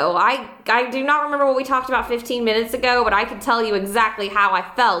term, though. I do not remember what we talked about 15 minutes ago, but I can tell you exactly how I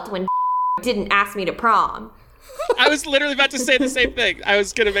felt when didn't ask me to prom. I was literally about to say the same thing. I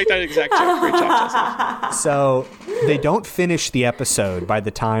was going to make that exact joke. Great job, Chelsea. So they don't finish the episode by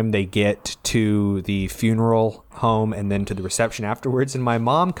the time they get to the funeral home and then to the reception afterwards. And my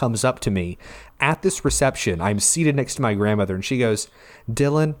mom comes up to me at this reception. I'm seated next to my grandmother, and she goes,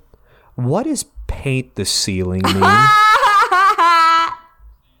 "Dylan, what does paint the ceiling mean?"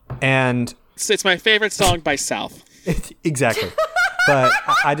 And it's my favorite song by South. Exactly. But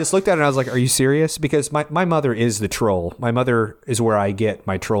I just looked at her and I was like, "Are you serious?" Because my mother is the troll. My mother is where I get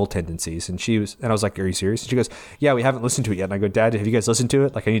my troll tendencies. And I was like, "Are you serious?" And she goes, "Yeah, we haven't listened to it yet." And I go, "Dad, have you guys listened to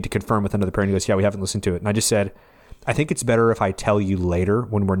it? Like, I need to confirm with another parent." He goes, "Yeah, we haven't listened to it." And I just said, "I think it's better if I tell you later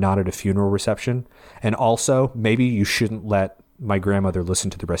when we're not at a funeral reception. And also, maybe you shouldn't let my grandmother listen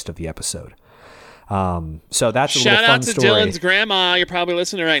to the rest of the episode." So that's a little fun story. Shout out to Dylan's grandma. You're probably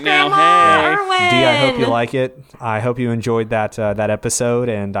listening right now. Grandma Hey, Dee, I hope you like it. I hope you enjoyed that episode,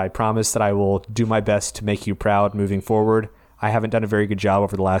 and I promise that I will do my best to make you proud moving forward. I haven't done a very good job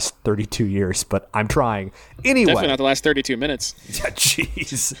over the last 32 years, but I'm trying. Anyway, definitely not the last 32 minutes. Yeah,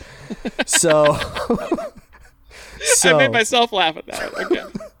 jeez. So, I made myself laugh at that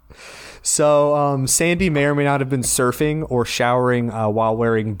again. So Sandy may or may not have been surfing or showering while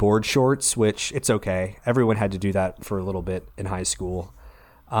wearing board shorts, which it's okay. Everyone had to do that for a little bit in high school.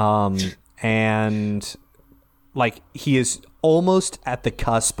 And like he is almost at the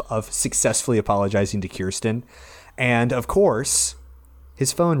cusp of successfully apologizing to Kirsten. And of course,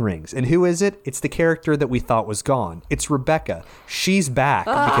 his phone rings. And who is it? It's the character that we thought was gone. It's Rebecca. She's back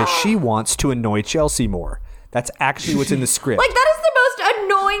because she wants to annoy Chelsea more. That's actually what's in the script. Like, that is the most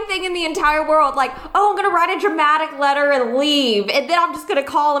annoying thing in the entire world. Like, oh, I'm going to write a dramatic letter and leave. And then I'm just going to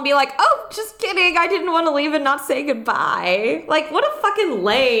call and be like, oh, just kidding. I didn't want to leave and not say goodbye. Like, what a fucking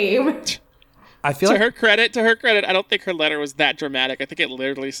lame. I feel to her credit, I don't think her letter was that dramatic. I think it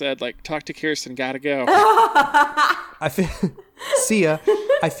literally said, like, talk to Kirsten, gotta go. See ya.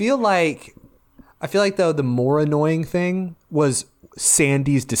 I feel like though the more annoying thing was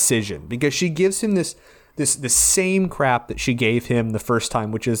Sandy's decision, because she gives him the same crap that she gave him the first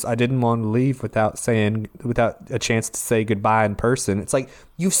time, which is, I didn't want to leave without a chance to say goodbye in person. It's like,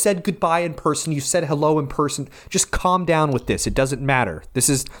 you've said goodbye in person. You've said hello in person. Just calm down with this. It doesn't matter. This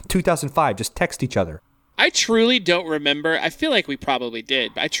is 2005. Just text each other. I truly don't remember. I feel like we probably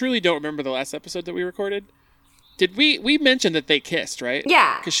did, but I truly don't remember the last episode that we recorded. Did we mentioned that they kissed, right?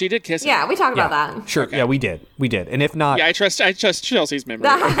 Yeah. Because she did kiss him. Yeah, we talked about that. Sure. Okay. Yeah, we did. And if not... Yeah, I trust Chelsea's memory.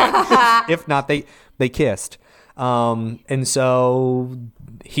 If not, they kissed. And so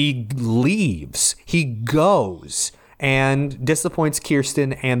he leaves. He goes and disappoints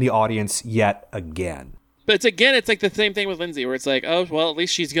Kirsten and the audience yet again. But it's like the same thing with Lindsay, where it's like, oh, well, at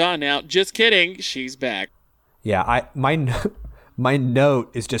least she's gone now. Just kidding. She's back. Yeah, my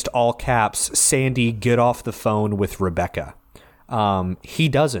note is just all caps, Sandy, get off the phone with Rebecca. He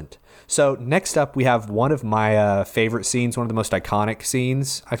doesn't. So next up, we have one of my favorite scenes, one of the most iconic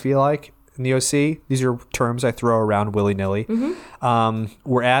scenes, I feel like, in the OC. These are terms I throw around willy-nilly. Mm-hmm.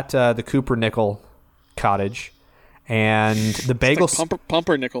 We're at the Cooper-Nickel cottage, and the bagel... Like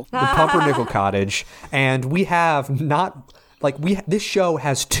Pumpernickel. The Pumpernickel cottage, and we have not... this show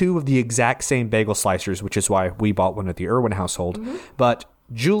has two of the exact same bagel slicers, which is why we bought one at the Irwin household. Mm-hmm. But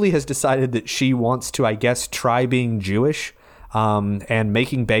Julie has decided that she wants to, I guess, try being Jewish and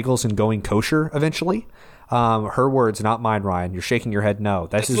making bagels and going kosher eventually. Her words, not mine, Ryan. You're shaking your head no.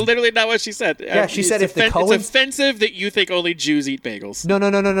 That's literally not what she said. Yeah, she said if the Coens... It's offensive that you think only Jews eat bagels.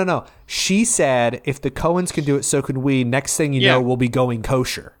 No. She said if the Coens can do it, so can we. Next thing you know, we'll be going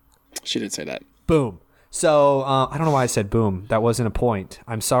kosher. She did say that. Boom. So I don't know why I said boom. That wasn't a point.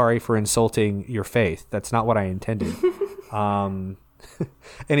 I'm sorry for insulting your faith. That's not what I intended.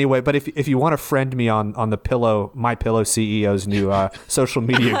 Anyway, but if you want to friend me on the My Pillow CEO's new social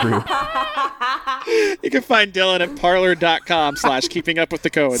media group, you can find Dylan at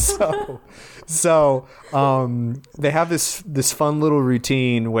parlor.com/keepingupwiththecoens. So they have this fun little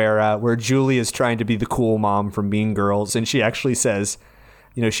routine where Julie is trying to be the cool mom from Mean Girls, and she actually says,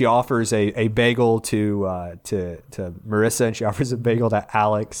 she offers a bagel to Marissa, and she offers a bagel to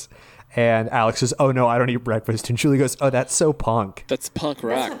Alex. And Alex says, "Oh no, I don't eat breakfast." And Julie goes, "Oh, that's so punk. That's punk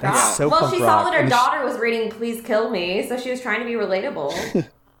rock." That's so well, punk she rock. saw that her daughter was reading "Please Kill Me," so she was trying to be relatable.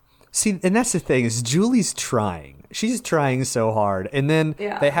 See, and that's the thing is Julie's trying. She's trying so hard. And then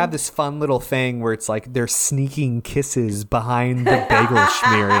they have this fun little thing where it's like they're sneaking kisses behind the bagel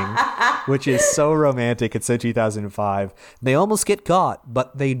smearing, which is so romantic. It's so 2005. They almost get caught,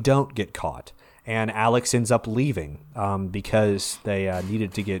 but they don't get caught. And Alex ends up leaving because they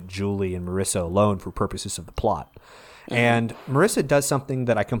needed to get Julie and Marissa alone for purposes of the plot. And Marissa does something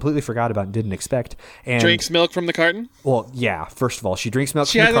that I completely forgot about and didn't expect. And drinks milk from the carton? Well, yeah. First of all, she drinks milk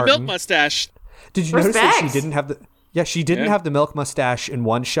from the carton. She has a milk mustache. Did you notice that she didn't have the... Yeah, she didn't have the milk mustache in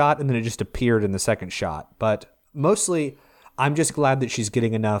one shot, and then it just appeared in the second shot. But mostly, I'm just glad that she's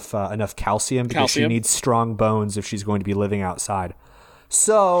getting enough calcium because she needs strong bones if she's going to be living outside.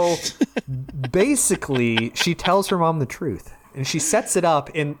 So basically, she tells her mom the truth, and she sets it up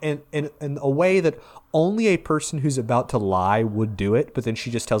in a way that only a person who's about to lie would do it. But then she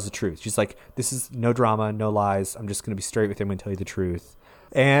just tells the truth. She's like, "This is no drama, no lies. I'm just going to be straight with him and tell you the truth."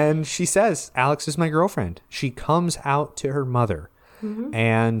 And she says, "Alex is my girlfriend." She comes out to her mother. Mm-hmm.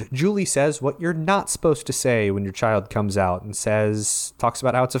 And Julie says what you're not supposed to say when your child comes out and talks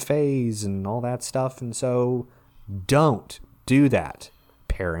about how it's a phase and all that stuff. And so don't do that,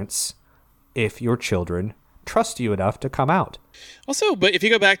 parents, if your children trust you enough to come out. Also, but if you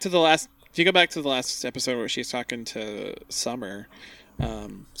go back to the last episode where she's talking to Summer,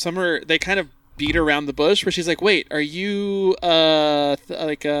 they kind of beat around the bush where she's like, "Wait, are you and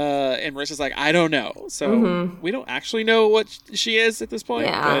Marissa's like, "I don't know." So we don't actually know what she is at this point,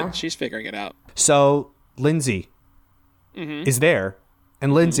 but she's figuring it out. So Lindsay is there,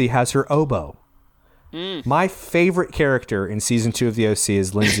 and Lindsay has her oboe. My favorite character in season 2 of the OC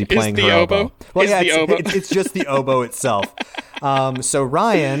is Lindsay playing her oboe. Well, it's just the oboe itself. So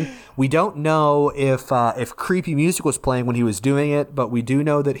Ryan, we don't know if Creepy Music was playing when he was doing it, but we do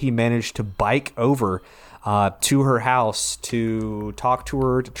know that he managed to bike over to her house to talk to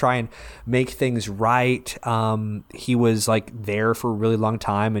her, to try and make things right. He was there for a really long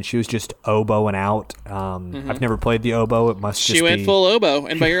time, and she was just oboeing out. I've never played the oboe. It must just be... She went full oboe,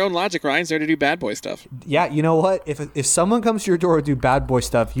 and by your own logic, Ryan's there to do bad boy stuff. Yeah, you know what? If someone comes to your door to do bad boy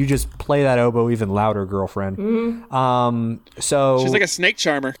stuff, you just play that oboe even louder, girlfriend. So she's like a snake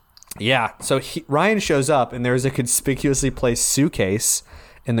charmer. Yeah. So Ryan shows up, and there's a conspicuously placed suitcase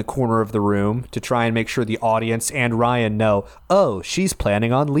in the corner of the room to try and make sure the audience and Ryan know, oh, she's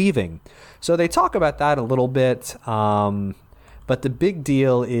planning on leaving. So they talk about that a little bit. But the big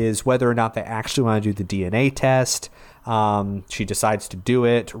deal is whether or not they actually want to do the DNA test. She decides to do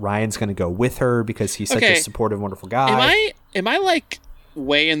it. Ryan's going to go with her because he's such a supportive, wonderful guy. Am I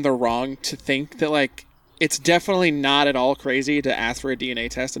way in the wrong to think that it's definitely not at all crazy to ask for a DNA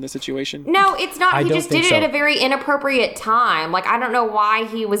test in this situation? No, it's not. He just did it at a very inappropriate time. I don't know why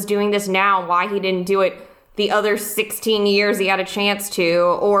he was doing this now, why he didn't do it the other 16 years he had a chance to,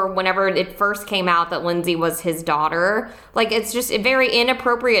 or whenever it first came out that Lindsay was his daughter. It's just a very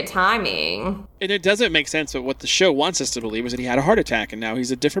inappropriate timing. And it doesn't make sense, but what the show wants us to believe is that he had a heart attack and now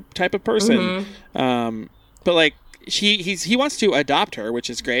he's a different type of person. But he wants to adopt her, which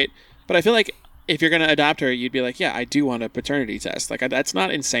is great. But I feel like if you're going to adopt her, you'd be like, yeah, I do want a paternity test. That's not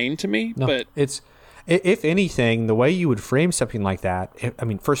insane to me. No, but it's, if anything, the way you would frame something like that,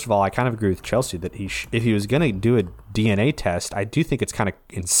 first of all, I kind of agree with Chelsea that if he was going to do a DNA test, I do think it's kind of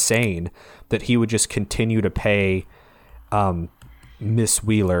insane that he would just continue to pay Miss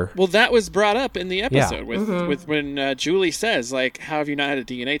Wheeler. Well, that was brought up in the episode with when Julie says, how have you not had a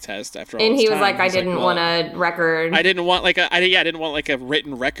DNA test after all and this he was time? I didn't want a record. I didn't want a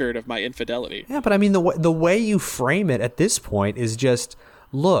written record of my infidelity. Yeah, but the way you frame it at this point is just,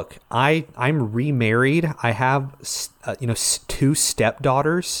 look, I'm remarried. I have 2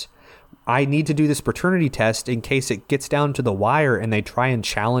 stepdaughters. I need to do this paternity test in case it gets down to the wire and they try and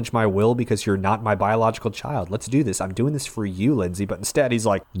challenge my will because you're not my biological child. Let's do this. I'm doing this for you, Lindsay. But instead, he's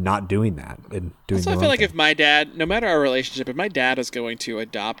like not doing that and doing. So I feel like if my dad, no matter our relationship, if my dad is going to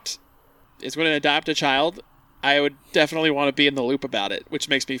adopt a child, I would definitely want to be in the loop about it, which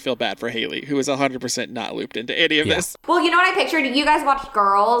makes me feel bad for Haley, who is 100% not looped into any of this. Well, you know what I pictured? You guys watched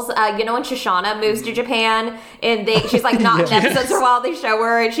Girls. You know when Shoshana moves to Japan and she's like not in episodes for a while. They show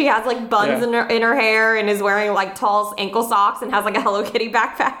her and she has like buns in her hair and is wearing like tall ankle socks and has like a Hello Kitty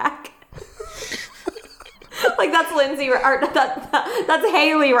backpack. Like that's Lindsay, or that's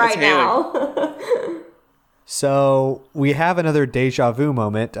Haley right now. So we have another deja vu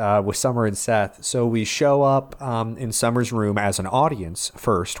moment with Summer and Seth. So we show up in Summer's room as an audience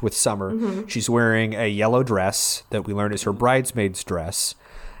first with Summer. Mm-hmm. She's wearing a yellow dress that we learn is her bridesmaid's dress.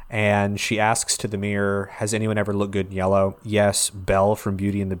 And she asks to the mirror, has anyone ever looked good in yellow? Yes, Belle from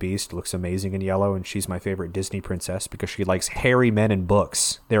Beauty and the Beast looks amazing in yellow, and she's my favorite Disney princess because she likes hairy men and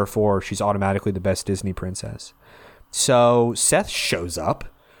books. Therefore, she's automatically the best Disney princess. So Seth shows up.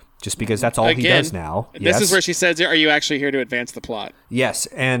 Just because that's all he does now. This is where she says, are you actually here to advance the plot? Yes,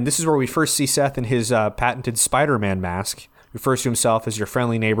 and this is where we first see Seth in his patented Spider-Man mask. He refers to himself as your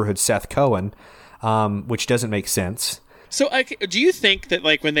friendly neighborhood Seth Cohen, which doesn't make sense. So do you think that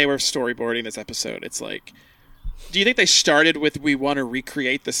like when they were storyboarding this episode, it's like, do you think they started with, we want to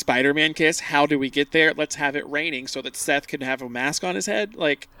recreate the Spider-Man kiss? How do we get there? Let's have it raining so that Seth can have a mask on his head?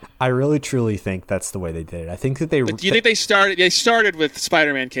 Like, I really truly think that's the way they did it. I think that they. But do you think they started with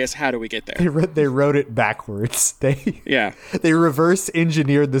Spider-Man kiss? How do we get there? They wrote it backwards. They reverse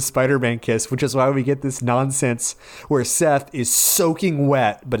engineered the Spider-Man kiss, which is why we get this nonsense where Seth is soaking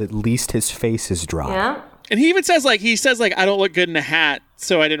wet, but at least his face is dry. Yeah. And he even says like, I don't look good in a hat,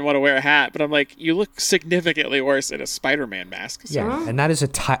 so I didn't want to wear a hat. But I'm like, you look significantly worse in a Spider-Man mask. So. Yeah, and that is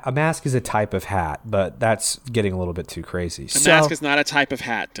a mask is a type of hat, but that's getting a little bit too crazy. A mask is not a type of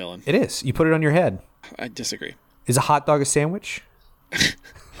hat, Dylan. It is. You put it on your head. I disagree. Is a hot dog a sandwich?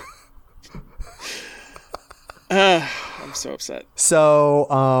 I'm so upset.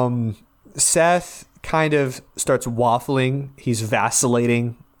 So Seth kind of starts waffling. He's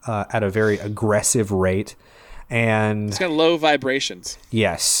vacillating at a very aggressive rate. And he's got low vibrations.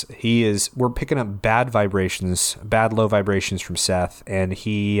 Yes, he is. We're picking up bad low vibrations from Seth. And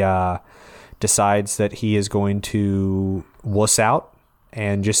he decides that he is going to wuss out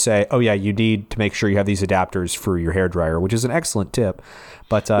and just say, oh, yeah, you need to make sure you have these adapters for your hairdryer, which is an excellent tip.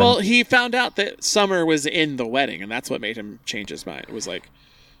 But well, he found out that Summer was in the wedding, and that's what made him change his mind. It was like,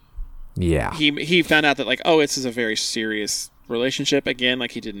 yeah, he found out that like, oh, this is a very serious relationship again.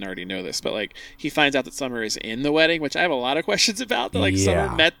 Like he didn't already know this, but like he finds out that Summer is in the wedding, which I have a lot of questions about. That like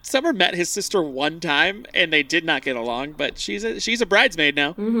Summer met his sister one time and they did not get along, but she's a bridesmaid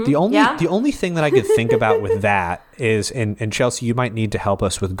now. Mm-hmm. The only thing that I could think about with that is, and Chelsea, you might need to help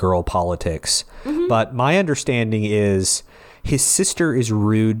us with girl politics, but my understanding is his sister is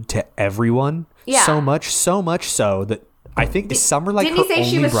rude to everyone. Yeah. So much so that I think, is Summer like her only bridesmaid? Didn't he say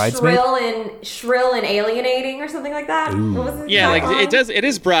she was shrill and alienating or something like that? Yeah, like it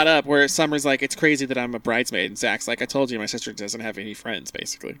is brought up where Summer's like, it's crazy that I'm a bridesmaid, and Zach's like, I told you my sister doesn't have any friends,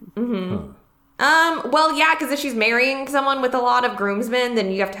 basically. Mm-hmm. Well, yeah, because if she's marrying someone with a lot of groomsmen,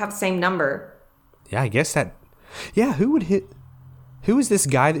 then you have to have the same number. Yeah, I guess that. Yeah, who is this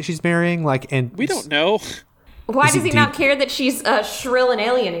guy that she's marrying? Like, and we don't know. Why does he not care that she's shrill and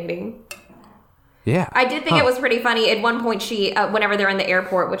alienating? Yeah. I did think it was pretty funny. At one point, she, whenever they're in the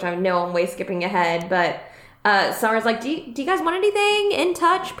airport, which I know I'm way skipping ahead, but Summer's like, do you guys want anything in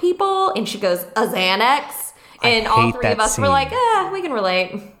touch, people? And she goes, a Xanax. And all three of us were like, we can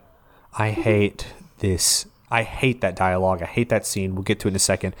relate. I hate this. I hate that dialogue. I hate that scene. We'll get to it in a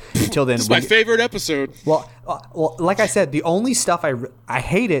second. Until then, it's my favorite episode. Well, like I said, the only stuff I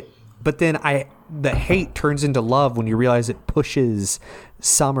hate it, but then the hate turns into love when you realize it pushes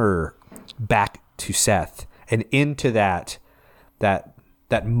Summer back to Seth and into that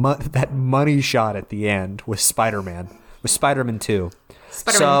money shot at the end with Spider-Man 2.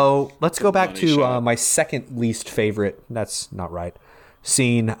 So let's go back to my second least favorite. That's not right.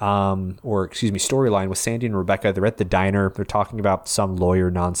 Storyline with Sandy and Rebecca. They're at the diner. They're talking about some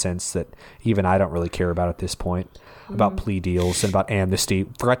lawyer nonsense that even I don't really care about at this point. About plea deals and about amnesty.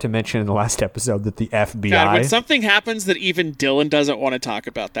 Forgot to mention in the last episode that the FBI... God, when something happens that even Dylan doesn't want to talk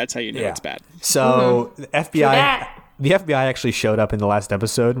about, that's how you know it's bad. So the FBI actually showed up in the last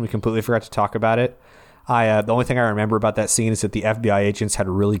episode, and we completely forgot to talk about it. The only thing I remember about that scene is that the FBI agents had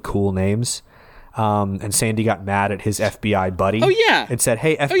really cool names, and Sandy got mad at his FBI buddy. Oh yeah, and said,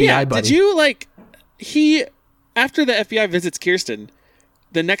 "Hey, FBI buddy." Did you after the FBI visits Kirsten?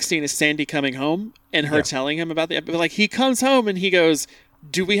 the next scene is Sandy coming home and her telling him about but like he comes home and he goes,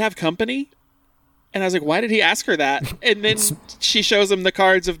 "Do we have company?" And I was like, why did he ask her that? And then she shows him the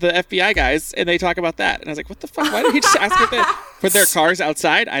cards of the FBI guys, and they talk about that. And I was like, what the fuck? Why did he just ask her that? Put their cars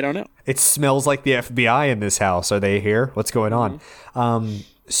outside? I don't know. It smells like the FBI in this house. Are they here? What's going on?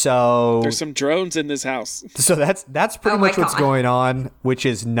 So there's some drones in this house. So that's pretty much what's God. going on, which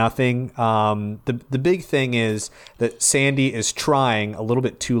is nothing. The big thing is that Sandy is trying a little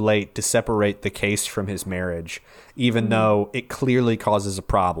bit too late to separate the case from his marriage, even though it clearly causes a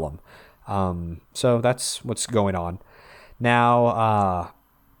problem. So that's what's going on. Now,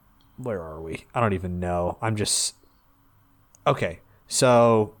 where are we? I don't even know. Okay.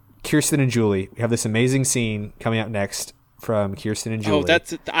 So Kirsten and Julie, we have this amazing scene coming up next from Kirsten and Julie.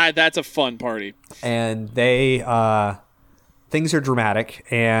 Oh, that's a fun party. And they, things are dramatic,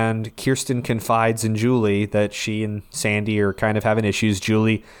 and Kirsten confides in Julie that she and Sandy are kind of having issues.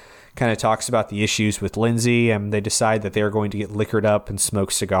 Julie kind of talks about the issues with Lindsay, and they decide that they're going to get liquored up and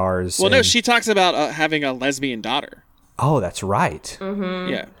smoke cigars. Well, no, she talks about having a lesbian daughter. Oh, that's right. Mm-hmm.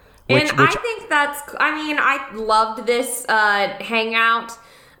 Yeah. I think I loved this hangout.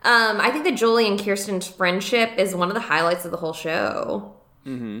 I think that Julie and Kirsten's friendship is one of the highlights of the whole show.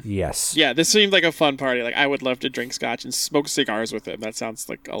 Mm-hmm. Yes. Yeah, this seemed like a fun party. Like, I would love to drink scotch and smoke cigars with him. That sounds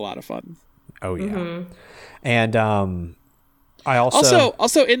like a lot of fun. Oh, yeah. Mm-hmm. And I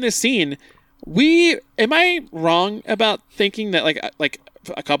also in this scene, am I wrong about thinking that like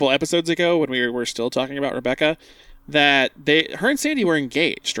a couple episodes ago when we were still talking about Rebecca, that her and Sandy were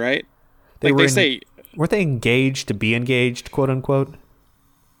engaged, right? weren't they engaged to be engaged, quote unquote?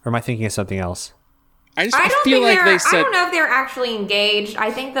 Or am I thinking of something else? I don't know if they're actually engaged. I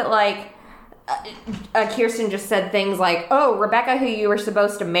think that Kirsten just said things like, "Oh, Rebecca, who you were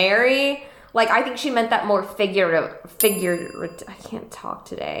supposed to marry." Like, I think she meant that more I can't talk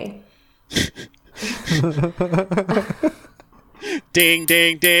today. Ding,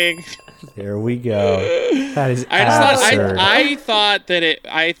 ding, ding. There we go. That is absurd. I thought that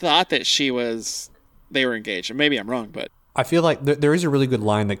they were engaged. Maybe I'm wrong, but I feel like there is a really good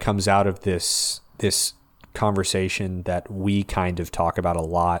line that comes out of this conversation that we kind of talk about a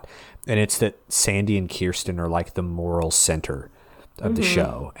lot, and it's that Sandy and Kirsten are like the moral center of the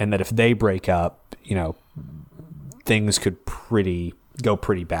show, and that if they break up, things could go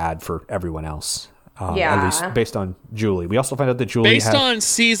pretty bad for everyone else. At least based on Julie. We also find out that Julie on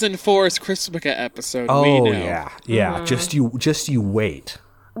season 4's Christmas episode. Oh, we know. yeah. Mm-hmm. Just you wait.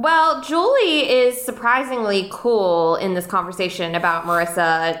 Well, Julie is surprisingly cool in this conversation about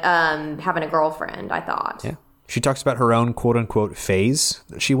Marissa having a girlfriend, I thought. Yeah. She talks about her own quote-unquote phase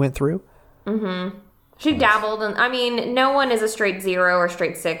that she went through. Mm-hmm. She dabbled, and no one is a straight 0 or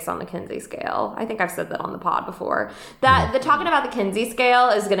straight 6 on the Kinsey scale. I think I've said that on the pod before. The talking about the Kinsey scale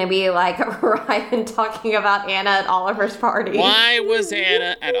is going to be like Ryan talking about Anna at Oliver's party. Why was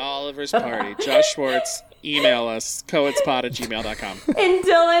Anna at Oliver's party? Josh Schwartz, email us, coedspod@gmail.com. And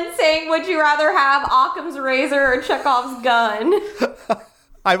Dylan saying, would you rather have Occam's razor or Chekhov's gun?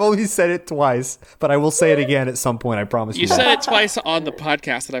 I've only said it twice, but I will say it again at some point, I promise you. You said it twice on the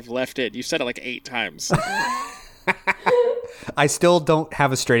podcast that I've left in. You said it like 8 times. I still don't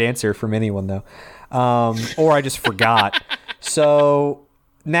have a straight answer from anyone, though. Or I just forgot. So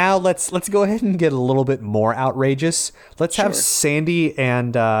now let's go ahead and get a little bit more outrageous. Let's have Sandy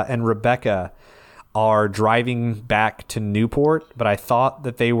and Rebecca are driving back to Newport, but I thought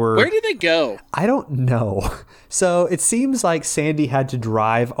that they were... Where did they go? I don't know. So it seems like Sandy had to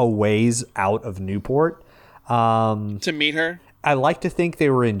drive a ways out of Newport. To meet her? I like to think they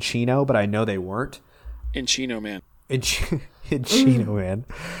were in Chino, but I know they weren't. In Chino, man. In Chino, man.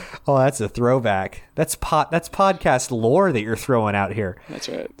 Oh, that's a throwback. That's podcast lore that you're throwing out here. That's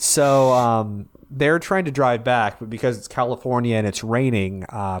right. So they're trying to drive back, but because it's California and it's raining,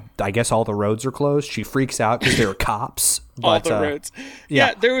 I guess all the roads are closed. She freaks out because there are cops. All the roads.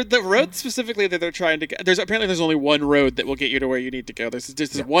 Yeah, the road specifically that they're trying to get. There's only one road that will get you to where you need to go. There's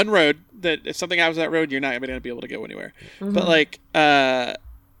just this one road that if something happens on that road, you're not going to be able to go anywhere. Mm-hmm. But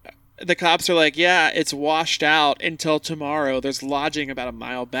the cops are like, yeah, it's washed out until tomorrow. There's lodging about a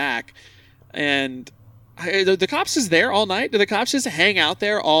mile back, and the cops is there all night. Do the cops just hang out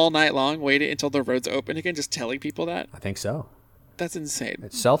there all night long, waiting until the road's open again, just telling people that? I think so. That's insane.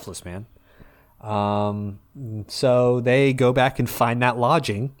 It's selfless, man. So they go back and find that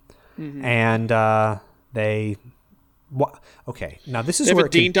lodging, and they. Okay, now this is where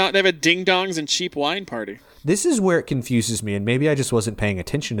they have a ding dongs and cheap wine party. This is where it confuses me, and maybe I just wasn't paying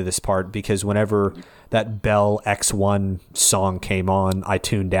attention to this part because whenever that Bell X1 song came on, I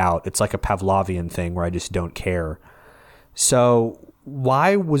tuned out. It's like a Pavlovian thing where I just don't care. So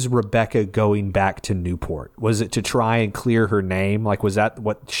why was Rebecca going back to Newport? Was it to try and clear her name? Like, was that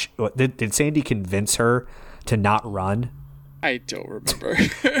what did Sandy convince her to not run? I don't remember.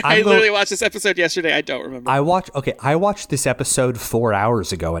 I literally watched this episode yesterday. I don't remember. I watched this episode 4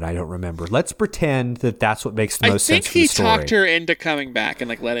 hours ago, and I don't remember. Let's pretend that that's what makes the most sense for the story. I think he talked her into coming back and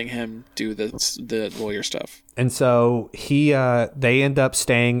like letting him do the lawyer stuff. And so they end up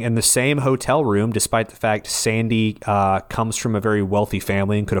staying in the same hotel room, despite the fact Sandy comes from a very wealthy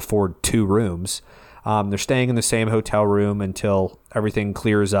family and could afford 2 rooms. They're staying in the same hotel room until everything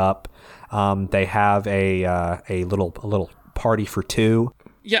clears up. They have a little party for 2.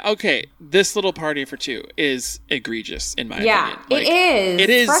 Yeah, okay. This little party for 2 is egregious in my opinion. Yeah, it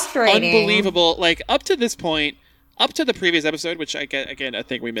is frustrating. Unbelievable. Like up to this point, up to the previous episode, which I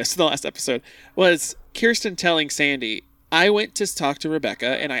think we missed in the last episode, was Kirsten telling Sandy, I went to talk to Rebecca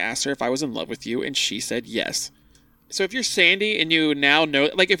and I asked her if I was in love with you and she said yes. So if you're Sandy and you now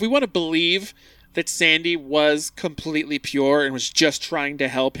know, like if we want to believe that Sandy was completely pure and was just trying to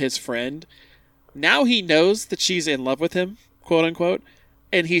help his friend, now he knows that she's in love with him, quote unquote,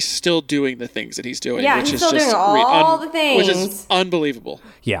 and he's still doing the things that he's doing. Yeah, which he's is still just doing all the things. Which is unbelievable.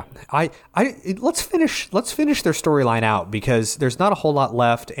 Yeah, let's finish their storyline out because there's not a whole lot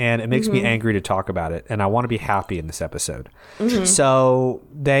left, and it makes me angry to talk about it, and I want to be happy in this episode. So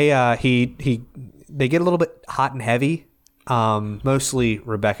they get a little bit hot and heavy. Mostly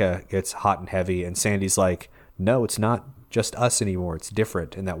Rebecca gets hot and heavy, and Sandy's like, "No, it's not just us anymore. It's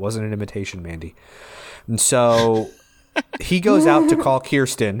different, and that wasn't an imitation, Mandy." And so he goes out to call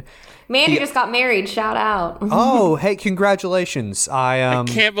Kirsten. Mandy just got married. Shout out. Oh, hey, congratulations. I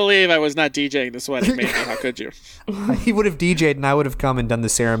can't believe I was not DJing this wedding, Mandy. How could you? He would have DJ'd, and I would have come and done the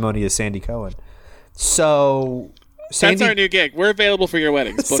ceremony as Sandy Cohen. So Sandy, that's our new gig. We're available for your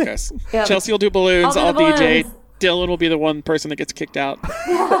weddings. Book us. Yep. Chelsea will do balloons. I'll balloons. DJ. Dylan will be the one person that gets kicked out.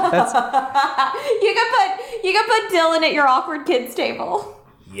 You can put Dylan at your awkward kids table.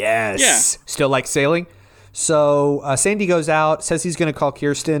 Yes. Yeah. Still like sailing? So Sandy goes out, says he's going to call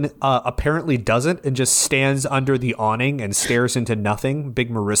Kirsten, apparently doesn't, and just stands under the awning and stares into nothing.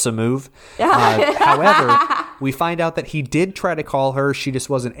 Big Marissa move. However, we find out that he did try to call her. She just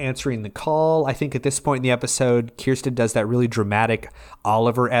wasn't answering the call. I think at this point in the episode, Kirsten does that really dramatic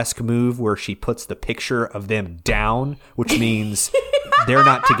Oliver-esque move where she puts the picture of them down, which means they're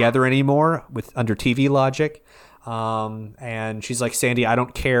not together anymore under TV logic. And she's like, Sandy, I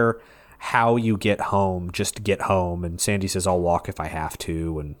don't care how you get home, just get home. And Sandy says, I'll walk if I have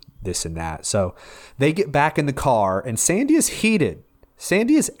to, and this and that. So they get back in the car, and Sandy is heated.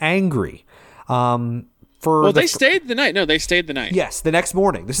 Sandy is angry. They stayed the night. No, they stayed the night. Yes, the next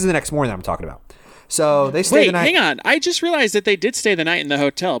morning. This is the next morning that I'm talking about. So they stay the night. Hang on. I just realized that they did stay the night in the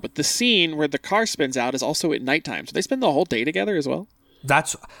hotel, but the scene where the car spins out is also at nighttime. So they spend the whole day together as well?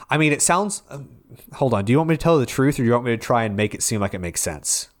 It sounds... hold on. Do you want me to tell the truth, or do you want me to try and make it seem like it makes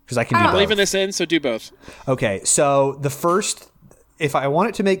sense? Because I can do both. I'm leaving this in, so do both. Okay, so the first, if I want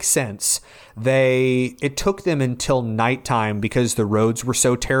it to make sense, it took them until nighttime because the roads were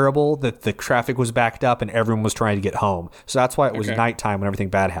so terrible that the traffic was backed up and everyone was trying to get home. So that's why it was nighttime when everything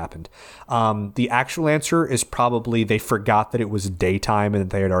bad happened. The actual answer is probably they forgot that it was daytime and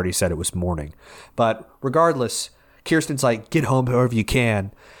they had already said it was morning. But regardless, Kirsten's like, get home however you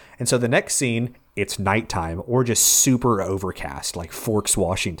can. And so the next scene, it's nighttime or just super overcast, like Forks,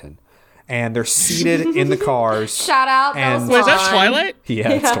 Washington. And they're seated in the cars. Shout out. Was that Twilight? Yeah,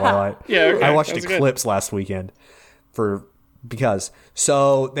 it's Twilight. Yeah, okay. I watched Eclipse last weekend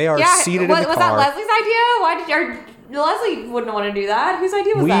so they are seated in the car. Was that Leslie's idea? Leslie wouldn't want to do that. Whose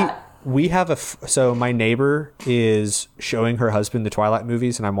idea was that? We have so my neighbor is showing her husband the Twilight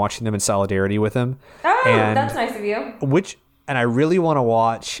movies, and I'm watching them in solidarity with him. Oh, that's nice of you. And I really want to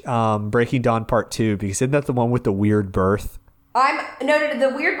watch Breaking Dawn Part 2 because isn't that the one with the weird birth? No, the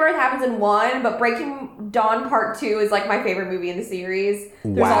weird birth happens in 1, but Breaking Dawn Part 2 is like my favorite movie in the series.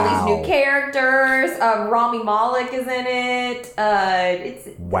 There's all these new characters. Rami Malek is in it.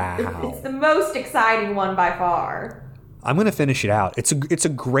 It's the most exciting one by far. I'm going to finish it out. It's a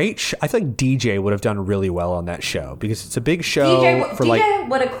great show. I feel like DJ would have done really well on that show because it's a big show. DJ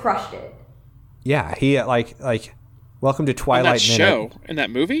would have crushed it. Yeah, he like Welcome to Twilight Minute. In that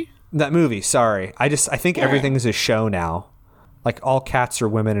movie? That movie, sorry. I think everything is a show now. Like all cats are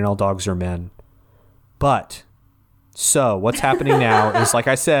women and all dogs are men. But, so what's happening now is, like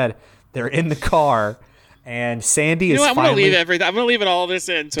I said, they're in the car and Sandy is I'm going to leave everything. I'm going to leave all this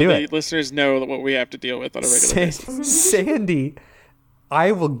in so the listeners know what we have to deal with on a regular basis. Sandy,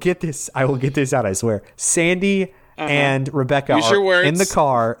 I will get this out, I swear. Sandy and Rebecca Use your are words. in the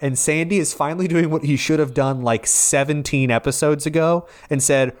car, and Sandy is finally doing what he should have done like 17 episodes ago and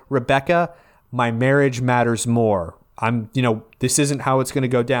said, Rebecca, my marriage matters more. This isn't how it's going to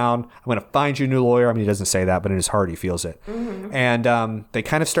go down. I'm going to find you a new lawyer. I mean, he doesn't say that, but in his heart, he feels it. And they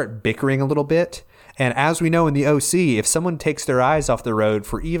kind of start bickering a little bit. And as we know in the OC, if someone takes their eyes off the road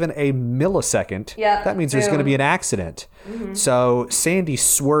for even a millisecond, that means there's going to be an accident. So Sandy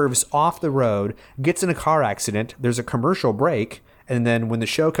swerves off the road, gets in a car accident. There's a commercial break. And then when the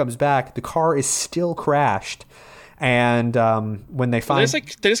show comes back, the car is still crashed. And when they find...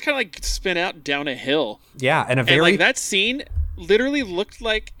 they just kind of like spin out down a hill. Yeah, and And like that scene literally looked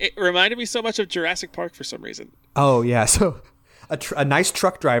like... It reminded me so much of Jurassic Park for some reason. Oh, yeah. So... A nice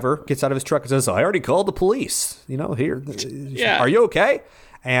truck driver gets out of his truck and says, I already called the police. Here. Yeah. Are you okay?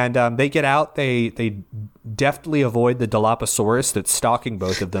 And they get out. They deftly avoid the Dilophosaurus that's stalking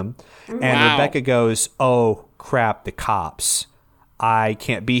both of them. And Wow. Rebecca goes, oh, crap, the cops. I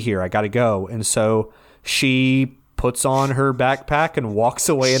can't be here. I got to go. And so she puts on her backpack and walks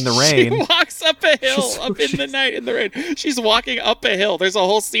away in the rain. She walks up a hill in the night in the rain. She's walking up a hill. There's a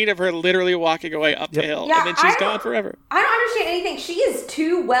whole scene of her literally walking away up the hill, Yeah, and then she's gone forever. I don't understand anything. She is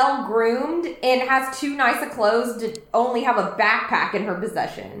too well groomed and has too nice of clothes to only have a backpack in her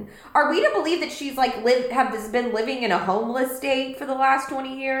possession. Are we to believe that she's like been living in a homeless state for the last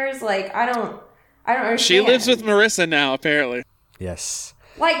 20 years? Like, I don't understand. She lives with Marissa now, apparently. Yes.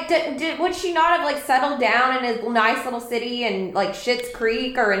 Like, would she not have like settled down in a nice little city in like Schitt's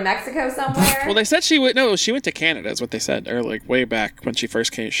Creek or in Mexico somewhere? Well, they said she went to Canada, is what they said, or like way back when she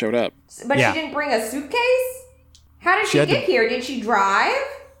first showed up. But Yeah. she didn't bring a suitcase? How did she had get to- here? Did she drive?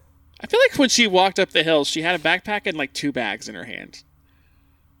 I feel like when she walked up the hill, she had a backpack and like 2 bags in her hand.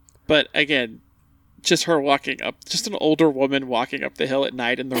 But again, just her walking up, just an older woman walking up the hill at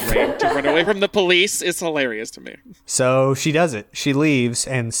night in the rain to run away from the police is hilarious to me. So she does it. She leaves,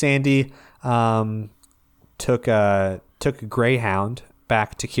 and Sandy took a Greyhound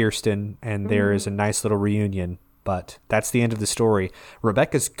back to Kirsten, and there is a nice little reunion. But that's the end of the story.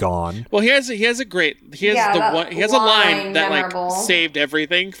 Rebecca's gone. Well, he has a line that memorable. like saved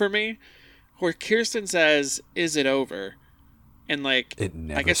everything for me, where Kirsten says, "Is it over?" And like, It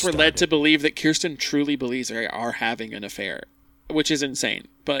never I guess we're led to believe that Kirsten truly believes they are having an affair, which is insane.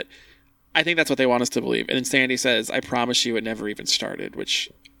 But I think that's what they want us to believe. And then Sandy says, "I promise you, it never even started," which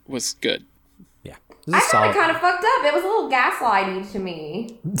was good. Yeah. I found it kind of fucked up. It was a little gaslighty to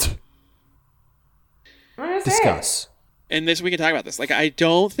me. Discuss. And this, we can talk about this. Like, I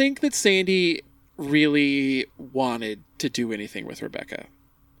don't think that Sandy really wanted to do anything with Rebecca.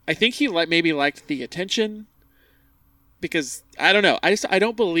 I think he maybe liked the attention, because I don't know. I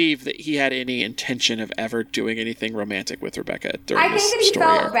don't believe that he had any intention of ever doing anything romantic with Rebecca during I this think that he story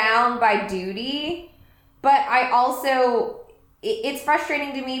felt arc. bound by duty, but I also, it's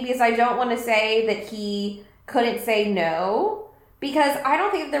frustrating to me because I don't want to say that he couldn't say no, because I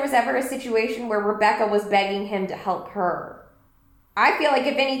don't think there was ever a situation where Rebecca was begging him to help her. I feel like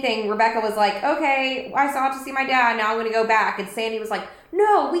if anything, Rebecca was like, okay, I saw to see my dad, now I'm going to go back. And Sandy was like,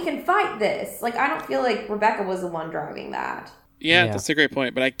 no, we can fight this. Like, I don't feel like Rebecca was the one driving that. Yeah, Yeah. that's a great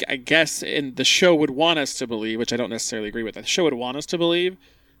point. But I guess the show would want us to believe, which I don't necessarily agree with, the show would want us to believe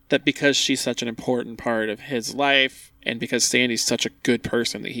that because she's such an important part of his life, and because Sandy's such a good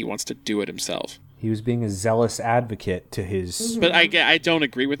person, that he wants to do it himself. He was being a zealous advocate to his... But I don't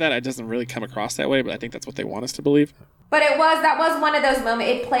agree with that. It doesn't really come across that way, but I think that's what they want us to believe. But that was one of those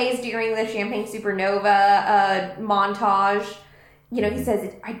moments. It plays during the Champagne Supernova montage. You know, he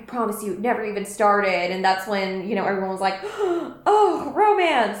says, I promise you, it never even started. And that's when, you know, everyone was like, oh,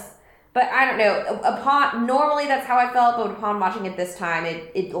 romance. But I don't know. Normally that's how I felt, but upon watching it this time,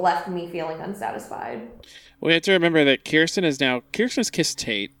 it left me feeling unsatisfied. We have to remember that Kirsten's kissed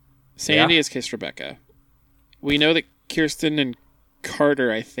Tate. Sandy has kissed Rebecca. We know that Kirsten and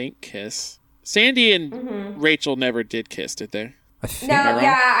Carter, I think, kiss. Sandy and Rachel never did kiss, did they? I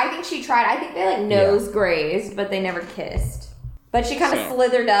think she tried. I think they like nose grazed, but they never kissed. But she kind of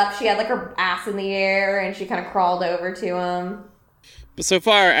slithered up. She had like her ass in the air, and she kind of crawled over to him. But so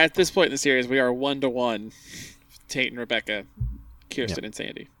far, at this point in the series, we are 1-1. Tate and Rebecca, Kirsten and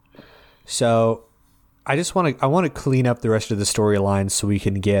Sandy. So I want to clean up the rest of the storyline so we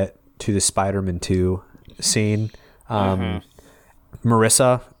can get to the Spider-Man 2 scene.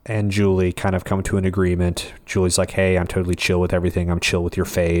 Marissa and Julie kind of come to an agreement. Julie's like, hey, I'm totally chill with everything. I'm chill with your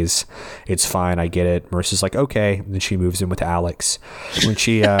phase. It's fine. I get it. Marissa's like, okay. And then she moves in with Alex. When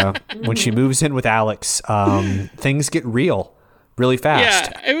she moves in with Alex, things get real. really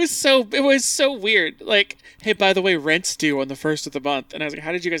fast. Yeah, it was so weird. Like, hey, by the way, rent's due on the 1st of the month, and I was like,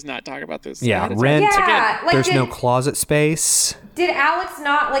 how did you guys not talk about this? Yeah, ahead of time? rent. Yeah, like, There's no closet space. Did Alex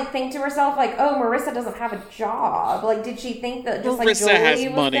not like think to herself like, oh, Marissa doesn't have a job? Like, did she think that just like Marissa Jolie has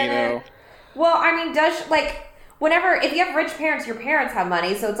was money, gonna... though. Well, I mean, whenever, if you have rich parents, your parents have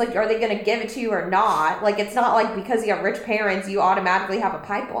money, so it's like, are they going to give it to you or not? Like, it's not like because you have rich parents, you automatically have a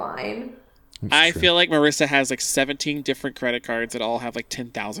pipeline. I feel like Marissa has like 17 different credit cards that all have like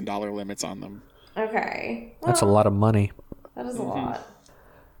 $10,000 limits on them. Okay. Well, That's a lot of money. that is a lot.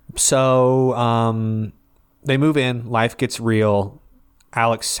 So they move in. Life gets real.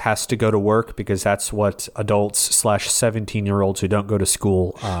 Alex has to go to work because that's what adults / 17-year-olds who don't go to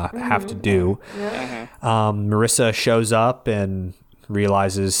school have to do. Marissa shows up and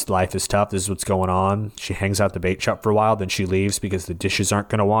realizes life is tough. This is what's going on. She hangs out the bait shop for a while. Then she leaves because the dishes aren't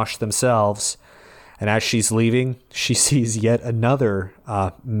going to wash themselves. And as she's leaving, she sees yet another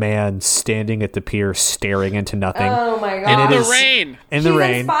man standing at the pier staring into nothing. Oh my god! And In the rain. In the She's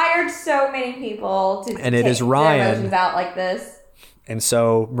rain. inspired so many people to And it take is Ryan. their emotions out like this. And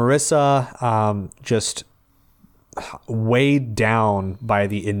so Marissa just weighed down by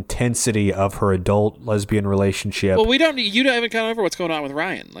the intensity of her adult lesbian relationship. Well, you haven't gone over what's going on with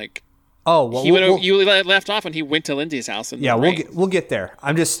Ryan. Like, Oh, well, you left off when he went to Lindsay's house. yeah, we'll get there.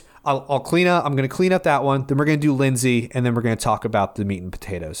 I'll clean up. I'm going to clean up that one. Then we're going to do Lindsay, and then we're going to talk about the meat and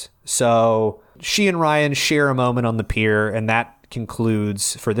potatoes. So she and Ryan share a moment on the pier, and that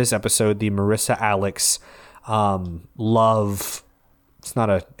concludes for this episode the Marissa Alex love. It's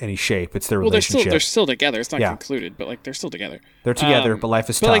not any shape. It's their relationship. They're still together. It's not Yeah. concluded, but like they're still together. They're together, but life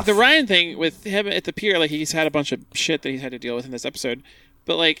is But tough. like the Ryan thing with him at the pier, like he's had a bunch of shit that he's had to deal with in this episode.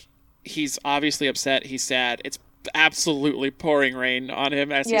 But like he's obviously upset. He's sad. It's absolutely pouring rain on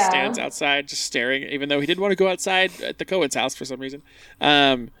him as he stands outside, just staring. Even though he didn't want to go outside at the Cohen's house for some reason,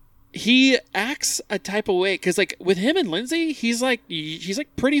 he acts a type of way because like with him and Lindsay, he's like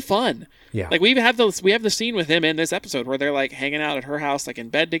pretty fun. Yeah. Like we have the scene with him in this episode where they're like hanging out at her house, like in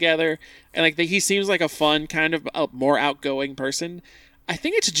bed together, and like he seems like a fun kind of a more outgoing person. I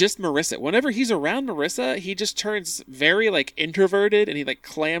think it's just Marissa. Whenever he's around Marissa, he just turns very like introverted and he like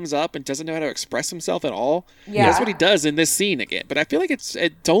clams up and doesn't know how to express himself at all. Yeah. That's what he does in this scene again. But I feel like it's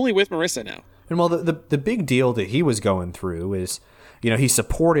only with Marissa now. And well, the big deal that he was going through is, he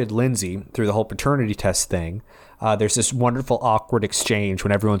supported Lindsay through the whole paternity test thing. There's this wonderful awkward exchange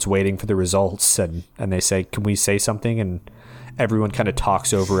when everyone's waiting for the results and they say, can we say something? And everyone kind of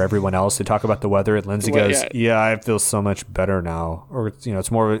talks over everyone else. They talk about the weather and Lindsay goes, yeah, I feel so much better now. Or,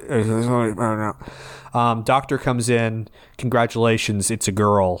 it's more of a, better now. Doctor comes in. Congratulations. It's a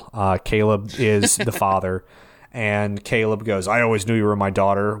girl. Caleb is the father. And Caleb goes, I always knew you were my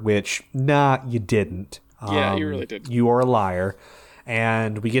daughter, which, nah, you didn't. Yeah, you really did. You are a liar.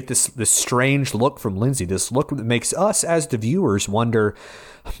 And we get this strange look from Lindsay, this look that makes us as the viewers wonder,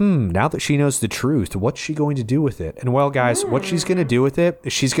 now that she knows the truth, what's she going to do with it? And well, guys, what she's going to do with it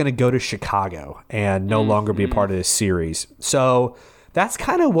is she's going to go to Chicago and no longer be a part of this series. So that's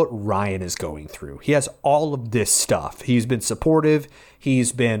kind of what Ryan is going through. He has all of this stuff. He's been supportive.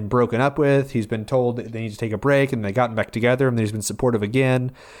 He's been broken up with. He's been told that they need to take a break, and they gotten back together, and he's been supportive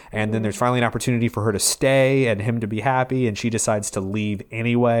again. And then there's finally an opportunity for her to stay and him to be happy, and she decides to leave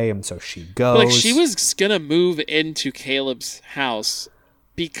anyway, and so she goes. But, like she was gonna move into Caleb's house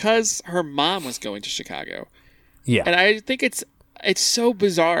because her mom was going to Chicago. Yeah, and I think it's so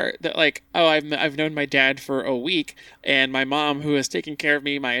bizarre that like, oh, I've known my dad for a week, and my mom, who has taken care of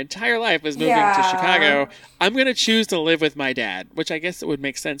me my entire life, is moving to Chicago. I'm going to choose to live with my dad, which I guess it would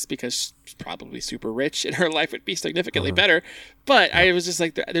make sense because she's probably super rich and her life would be significantly better. But I was just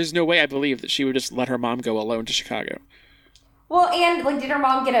like, there's no way I believe that she would just let her mom go alone to Chicago. Well, and like, did her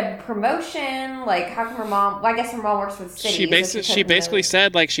mom get a promotion? Like, how come her mom? Well, I guess her mom works for the city. She basically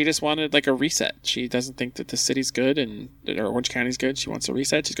said like she just wanted like a reset. She doesn't think that the city's good and or Orange County's good. She wants a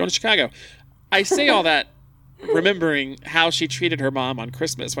reset. She's going to Chicago. I say all that remembering how she treated her mom on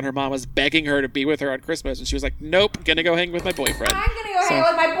Christmas when her mom was begging her to be with her on Christmas, and she was like, "Nope, gonna go hang with my boyfriend. I'm gonna go hang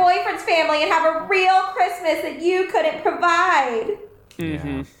with my boyfriend's family and have a real Christmas that you couldn't provide."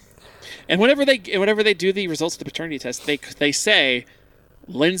 Mm-hmm. And whenever they do the results of the paternity test, they say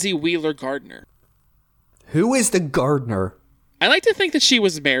Lindsay Wheeler Gardner. Who is the Gardner? I like to think that she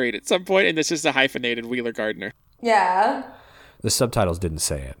was married at some point, and this is a hyphenated Wheeler Gardner. Yeah. The subtitles didn't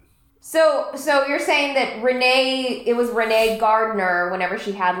say it. So you're saying that it was Renee Gardner whenever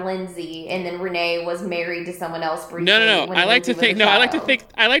she had Lindsay, and then Renee was married to someone else briefly. No. when I like to Lindsay think. was a No, I like to child. think.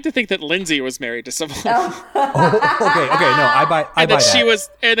 I like to think that Lindsay was married to someone. Oh. Okay, no, I buy And that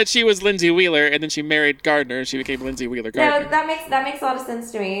that. she was Lindsay Wheeler, and then she married Gardner, and she became Lindsay Wheeler No, Gardner. that makes a lot of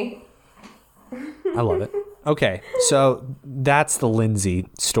sense to me. I love it. Okay, so that's the Lindsay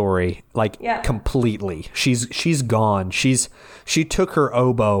story, like Yeah. completely. She's gone. She took her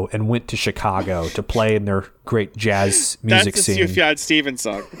oboe and went to Chicago to play in their great jazz music That's the scene. Sufjan Stevens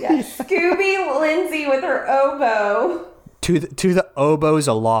song. Yeah. Scooby Lindsay with her oboe. To the oboes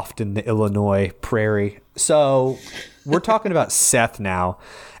aloft in the Illinois prairie. So we're talking about Seth now,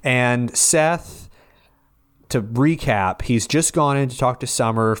 and Seth. To recap, he's just gone in to talk to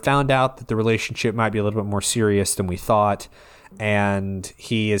Summer, found out that the relationship might be a little bit more serious than we thought, and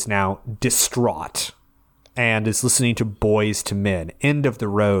he is now distraught and is listening to Boys to Men, End of the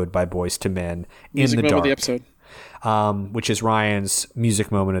Road by Boys to Men, Music in the moment dark, of the episode. which is Ryan's music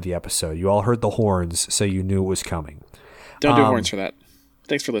moment of the episode. You all heard the horns, so you knew it was coming. Don't do horns for that.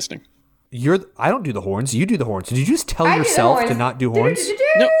 Thanks for listening. I don't do the horns. You do the horns. Did you just tell I do the yourself to horns. not do horns?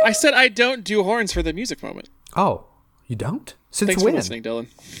 No, I said I don't do horns for the music moment. Oh, you don't? Since Thanks when? for listening, Dylan.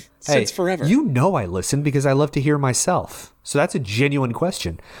 Hey, Since forever. You know I listen because I love to hear myself. So that's a genuine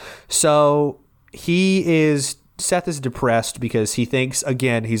question. So Seth is depressed because he thinks,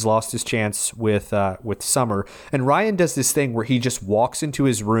 again, he's lost his chance with Summer. And Ryan does this thing where he just walks into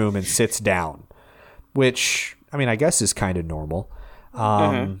his room and sits down, which, I mean, I guess is kind of normal.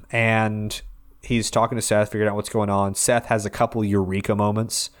 And he's talking to Seth, figuring out what's going on. Seth has a couple eureka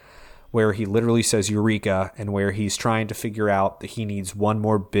moments where he literally says eureka, and where he's trying to figure out that he needs one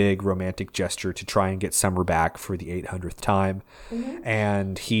more big romantic gesture to try and get Summer back for the 800th time.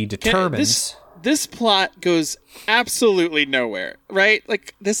 And he determines... This plot goes absolutely nowhere, right?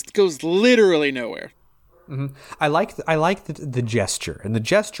 Like, this goes literally nowhere. I like the gesture, and the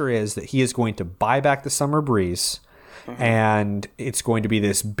gesture is that he is going to buy back the Summer Breeze, and it's going to be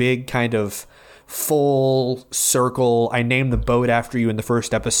this big kind of full circle. I named the boat after you in the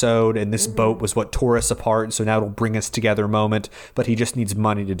first episode, and this boat was what tore us apart, so now it'll bring us together moment, but he just needs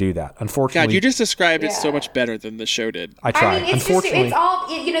money to do that. Unfortunately, God, you just described it so Yeah. much better than the show did. I tried. I mean, it's just, Unfortunately, it's all,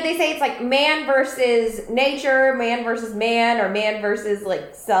 they say it's like man versus nature, man versus man, or man versus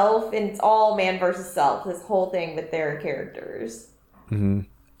like self, and it's all man versus self, this whole thing with their characters.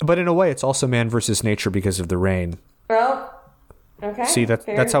 but in a way, it's also man versus nature because of the rain. Well, okay. See,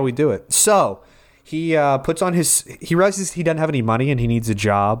 that's how we do it. So he he realizes he doesn't have any money and he needs a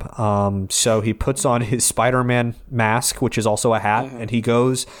job. So he puts on his Spider-Man mask, which is also a hat, and he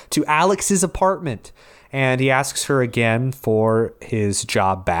goes to Alex's apartment and he asks her again for his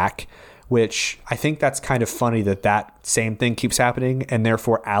job back, which I think that's kind of funny that same thing keeps happening, and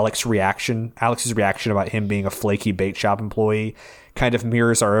therefore Alex's reaction about him being a flaky bait shop employee kind of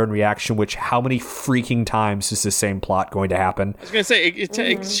mirrors our own reaction, which how many freaking times is the same plot going to happen? I was going to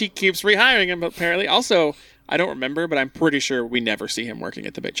say, she keeps rehiring him, apparently. Also, I don't remember, but I'm pretty sure we never see him working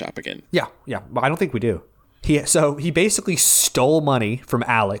at the bait shop again. Yeah, but I don't think we do. He basically stole money from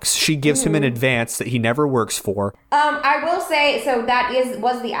Alex. She gives him an advance that he never works for. I will say, so that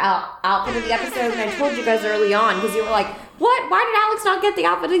was the outfit of the episode, and I told you guys early on, because you were like, what? Why did Alex not get the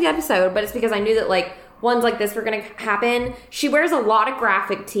outfit of the episode? But it's because I knew that, like, ones like this were going to happen. She wears a lot of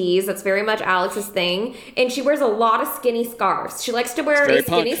graphic tees. That's very much Alex's thing. And she wears a lot of skinny scarves. She likes to wear a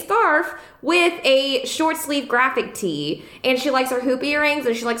skinny scarf with a short sleeve graphic tee. And she likes her hoop earrings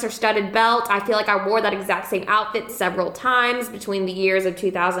and she likes her studded belt. I feel like I wore that exact same outfit several times between the years of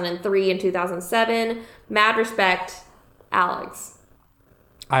 2003 and 2007. Mad respect, Alex.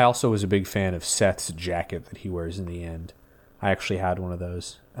 I also was a big fan of Seth's jacket that he wears in the end. I actually had one of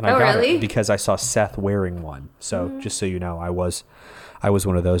those. And I got really? it because I saw Seth wearing one. So just so you know, I was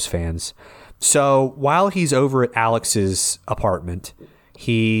one of those fans. So while he's over at Alex's apartment,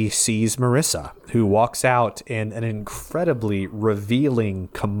 he sees Marissa, who walks out in an incredibly revealing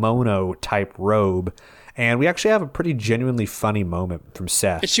kimono type robe. And we actually have a pretty genuinely funny moment from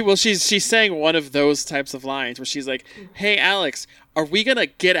Seth. She's saying one of those types of lines where she's like, "Hey, Alex, are we gonna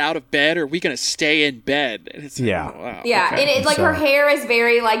get out of bed or are we gonna stay in bed?" And it's Yeah. like, oh, wow, Yeah, okay. and it, like So- her hair is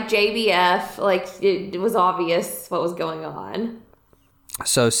very like JBF. Like it was obvious what was going on.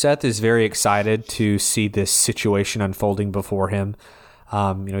 So Seth is very excited to see this situation unfolding before him.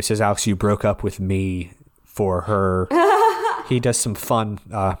 He says, "Alex, you broke up with me for her." He does some fun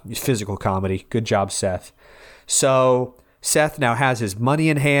physical comedy. Good job, Seth. So Seth now has his money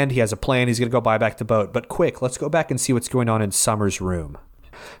in hand. He has a plan. He's going to go buy back the boat. But quick, let's go back and see what's going on in Summer's room.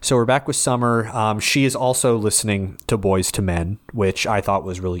 So we're back with Summer. She is also listening to Boys to Men, which I thought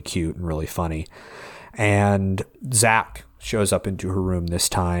was really cute and really funny. And Zach shows up into her room this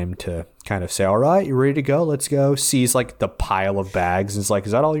time to kind of say, all right, you ready to go? Let's go. Sees like the pile of bags and is like,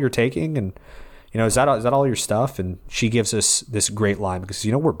 is that all you're taking? And, is that all your stuff? And she gives us this great line because,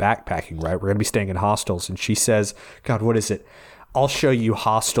 we're backpacking, right? We're going to be staying in hostels. And she says, God, what is it? I'll show you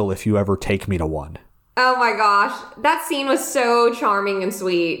hostel if you ever take me to one. Oh my gosh. That scene was so charming and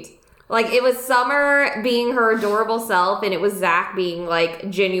sweet. Like, it was Summer being her adorable self, and it was Zach being, like,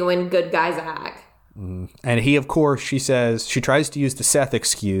 genuine good guy Zach. And he, of course, she tries to use the Seth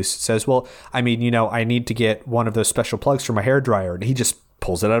excuse, says, well, I need to get one of those special plugs for my hairdryer. And he just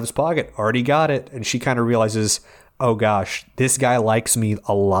pulls it out of his pocket, already got it. And she kind of realizes, oh gosh, this guy likes me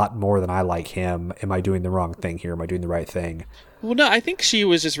a lot more than I like him. Am I doing the wrong thing here? Am I doing the right thing? Well, no, I think she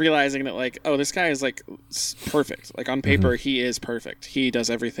was just realizing that, like, oh, this guy is, like, perfect. Like, on paper, he is perfect. He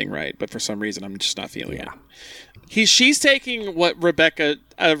does everything right, but for some reason, I'm just not feeling it. She's taking what Rebecca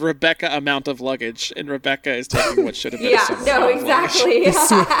amount of luggage, and Rebecca is taking what should have been exactly.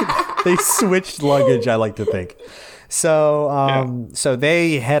 They switched luggage, I like to think. So so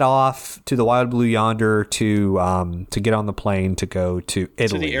they head off to the Wild Blue Yonder to get on the plane to go to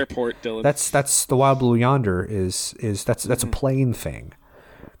Italy. To the airport, Dylan. That's the Wild Blue Yonder is that's a plane thing.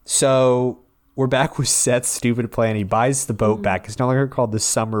 So we're back with Seth's stupid plan. He buys the boat back. It's no longer called the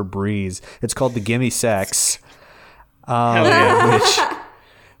Summer Breeze. It's called the Gimme Sex.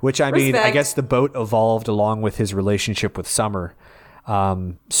 Which I mean, Respect. I guess the boat evolved along with his relationship with Summer.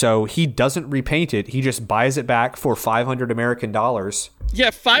 So he doesn't repaint it. He just buys it back for $500 American. Yeah,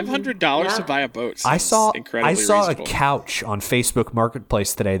 $500 to buy a boat. I saw reasonable. a couch on Facebook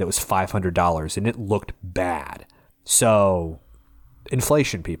Marketplace today that was $500 and it looked bad. So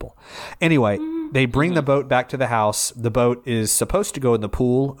inflation, people. Anyway, they bring the boat back to the house. The boat is supposed to go in the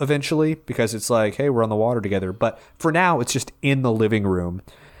pool eventually because it's like, hey, we're on the water together. But for now, it's just in the living room.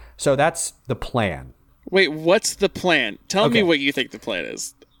 So that's the plan. Wait, what's the plan? Tell me what you think the plan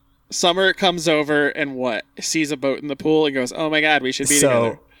is. Summer comes over and what? Sees a boat in the pool and goes, oh my God, we should be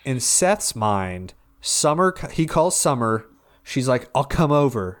together. So in Seth's mind, he calls Summer. She's like, I'll come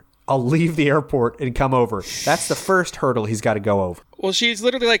over. I'll leave the airport and come over. That's the first hurdle he's got to go over. Well, she's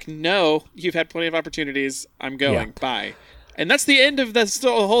literally like, no, you've had plenty of opportunities. I'm going. Yeah. Bye. And that's the end of the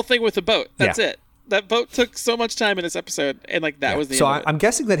whole thing with the boat. That's it. That boat took so much time in this episode, and like that was the end of it. I'm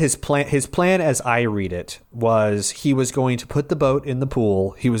guessing that his plan, as I read it, was he was going to put the boat in the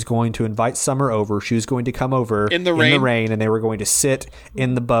pool. He was going to invite Summer over. She was going to come over in the rain, and they were going to sit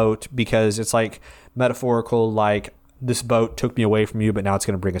in the boat because it's like metaphorical, like this boat took me away from you, but now it's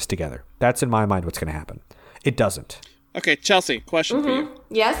going to bring us together. That's in my mind what's going to happen. It doesn't. Okay, Chelsea, question for you.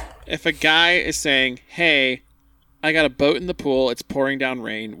 Yes? If a guy is saying, hey, I got a boat in the pool, it's pouring down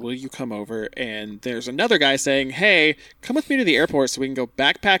rain, will you come over? And there's another guy saying, hey, come with me to the airport so we can go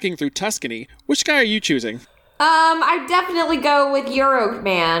backpacking through Tuscany. Which guy are you choosing? I definitely go with Euro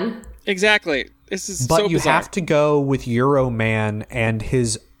Man. Exactly. This is But so you bizarre. have to go with Euro Man and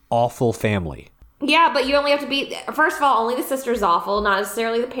his awful family. Yeah, but you only have to be, first of all, only the sister's awful, not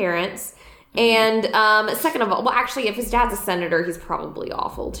necessarily the parents. And second of all, well, actually, if his dad's a senator, he's probably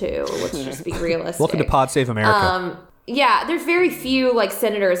awful too. Let's just be realistic. Welcome to Pod Save America. Yeah, there's very few like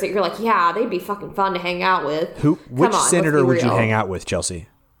senators that you're like, yeah, they'd be fucking fun to hang out with. Which senator would you hang out with, Chelsea?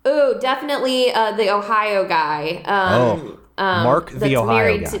 Oh, definitely the Ohio guy. Mark the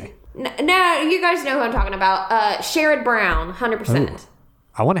Ohio guy. No, you guys know who I'm talking about. Sherrod Brown, 100%. Ooh.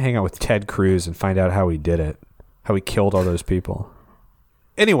 I want to hang out with Ted Cruz and find out how he did it, how he killed all those people.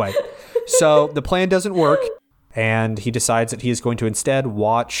 Anyway, so the plan doesn't work, and he decides that he is going to instead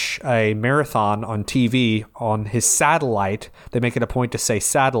watch a marathon on TV on his satellite. They make it a point to say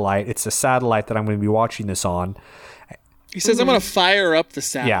satellite. It's the satellite that I'm going to be watching this on. He says, I'm going to fire up the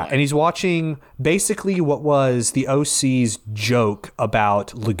satellite. Yeah, and he's watching basically what was the OC's joke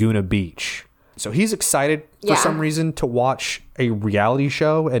about Laguna Beach. So he's excited for some reason to watch a reality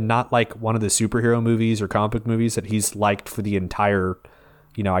show and not like one of the superhero movies or comic book movies that he's liked for the entire,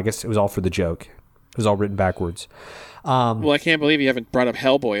 I guess it was all for the joke. It was all written backwards. Well, I can't believe you haven't brought up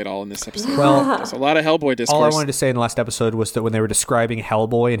Hellboy at all in this episode. Well, there's a lot of Hellboy discourse. All I wanted to say in the last episode was that when they were describing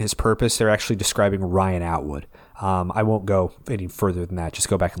Hellboy and his purpose, they're actually describing Ryan Atwood. I won't go any further than that. Just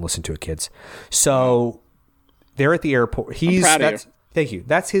go back and listen to it, kids. So they're at the airport. I'm proud of you. Thank you.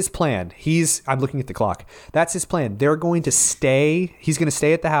 That's his plan. I'm looking at the clock. That's his plan. They're going to stay. He's going to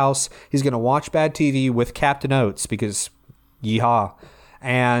stay at the house. He's going to watch bad TV with Captain Oates because yeehaw.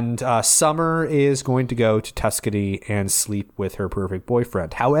 And Summer is going to go to Tuscany and sleep with her perfect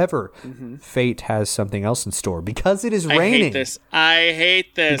boyfriend. However, fate has something else in store. Because it is raining. I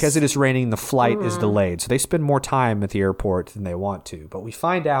hate this. Because it is raining, the flight is delayed. So they spend more time at the airport than they want to. But we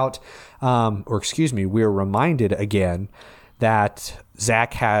find out, we're reminded again that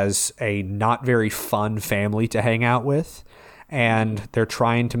Zach has a not very fun family to hang out with. And they're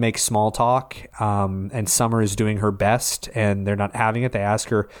trying to make small talk, and Summer is doing her best, and they're not having it. They ask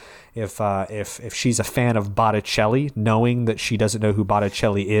her if she's a fan of Botticelli, knowing that she doesn't know who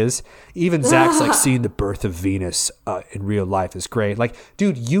Botticelli is. Even Zach's like, seeing the birth of Venus in real life is great. Like,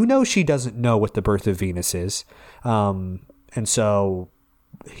 dude, you know she doesn't know what the birth of Venus is, and so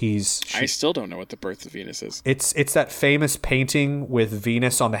I still don't know what the birth of Venus is. It's that famous painting with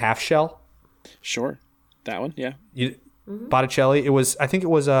Venus on the half shell. Sure, that one, yeah. Botticelli.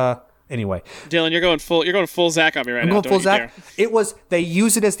 Anyway. Dylan, you're going full Zach on me right now. I'm going full Zach. They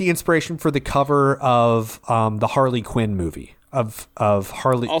use it as the inspiration for the cover of the Harley Quinn movie. Of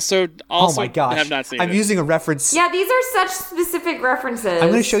Harley. Also, oh my gosh. I have not seen I'm using a reference. Yeah, these are such specific references. I'm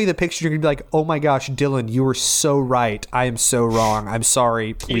going to show you the picture. You're going to be like, oh my gosh, Dylan, you were so right. I am so wrong. I'm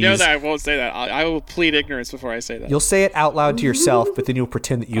sorry. Please. You know that I won't say that. I will plead ignorance before I say that. You'll say it out loud to yourself, but then you'll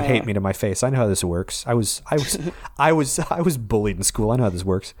pretend that you hate me to my face. I know how this works. I was bullied in school. I know how this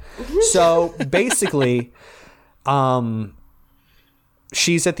works. So basically,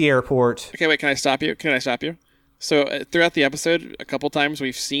 she's at the airport. Okay, wait. Can I stop you? So throughout the episode, a couple times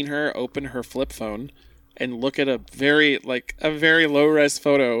we've seen her open her flip phone and look at a very low res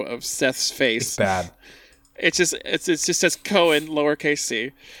photo of Seth's face. It's bad. It just says Cohen lowercase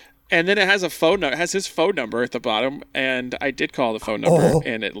c, and then it has his phone number at the bottom. And I did call the phone number,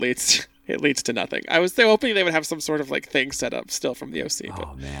 and it leads to nothing. I was hoping they would have some sort of like thing set up still from the OC.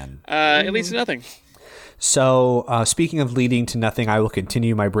 But, man, it leads to nothing. So speaking of leading to nothing, I will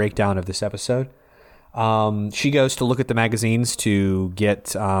continue my breakdown of this episode. She goes to look at the magazines to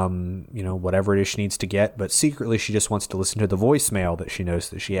get, whatever it is she needs to get, but secretly she just wants to listen to the voicemail that she knows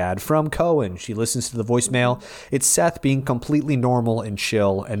that she had from Cohen. She listens to the voicemail. It's Seth being completely normal and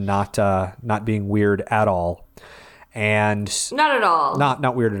chill and not being weird at all. And not at all.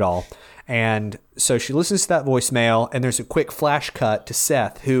 Not weird at all. And so she listens to that voicemail, and there's a quick flash cut to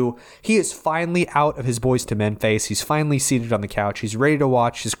Seth, who he is finally out of his Boys to Men face. He's finally seated on the couch. He's ready to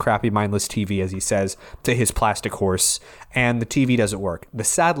watch his crappy, mindless TV, as he says, to his plastic horse. And the TV doesn't work. The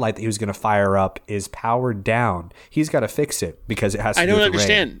satellite that he was going to fire up is powered down. He's got to fix it because it has to do with the rain. I don't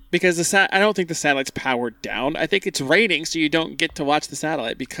understand, because I don't think the satellite's powered down. I think it's raining, so you don't get to watch the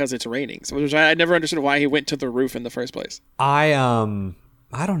satellite because it's raining. So I never understood why he went to the roof in the first place. I don't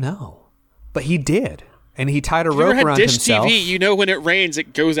know. But he did, and he tied a rope around Dish himself. TV, you know when it rains,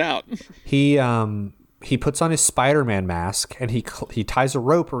 it goes out. He puts on his Spider-Man mask, and he ties a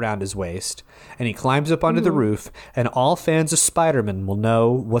rope around his waist, and he climbs up onto the roof, and all fans of Spider-Man will know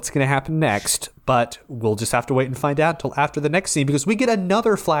what's going to happen next, but we'll just have to wait and find out until after the next scene, because we get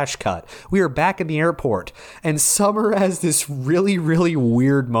another flash cut. We are back in the airport, and Summer has this really, really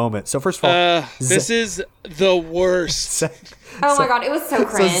weird moment. So first of all... this is the worst. Oh my god, it was so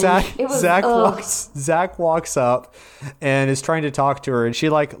cringe. So Zach walks up and is trying to talk to her, and she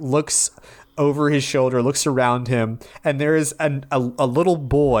like looks over his shoulder, looks around him, and there is a little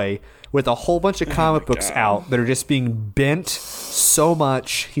boy with a whole bunch of comic books out that are just being bent so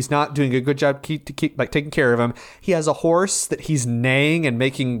much. He's not doing a good job keep taking care of him. He has a horse that he's neighing and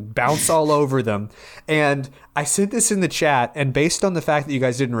making bounce all over them. And I sent this in the chat, and based on the fact that you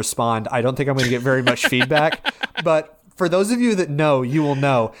guys didn't respond, I don't think I'm going to get very much feedback. But for those of you that know, you will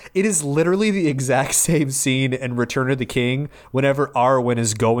know, it is literally the exact same scene in Return of the King whenever Arwen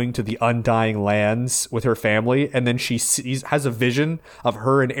is going to the Undying Lands with her family, and then she has a vision of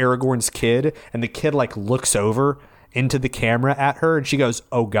her and Aragorn's kid, and the kid like looks over into the camera at her, and she goes,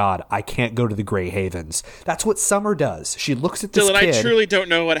 oh god, I can't go to the Grey Havens. That's what Summer does. She looks at this Dylan, kid. I truly don't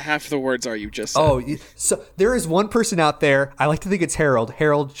know what half the words are you just said. Oh, so there is one person out there, I like to think it's Harold.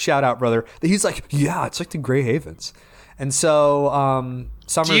 Harold, shout out, brother. That he's like, yeah, it's like the Grey Havens. And so,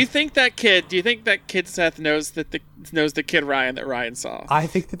 Summer. Do you think that kid Seth knows the kid Ryan that Ryan saw? I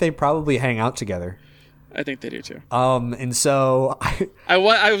think that they probably hang out together. I think they do too. And so I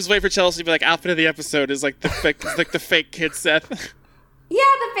was waiting for Chelsea to be like, outfit of the episode is like the fake kid Seth. Yeah,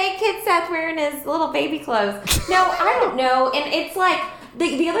 the fake kid Seth wearing his little baby clothes. No, I don't know. And it's like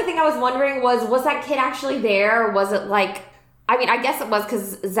the other thing I was wondering was that kid actually there? Or was it like? I mean, I guess it was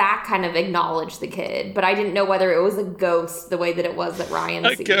because Zach kind of acknowledged the kid, but I didn't know whether it was a ghost the way that it was that Ryan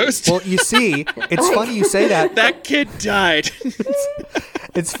sees. A ghost? Well, you see, it's funny you say that. That kid died.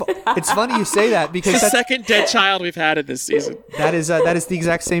 It's funny you say that because The second dead child we've had in this season. that is the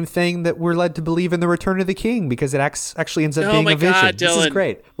exact same thing that we're led to believe in the Return of the King, because it actually ends up Oh being my a vision. God, This is Dylan.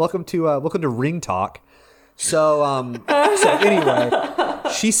 great. Welcome to Ring Talk. So anyway,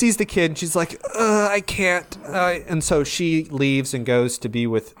 she sees the kid and she's like, I can't. And so she leaves and goes to be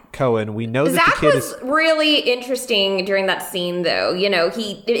with Cohen. We know that Zach the kid was really interesting during that scene, though. You know,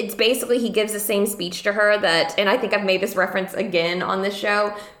 it's basically he gives the same speech to her that, and I think I've made this reference again on this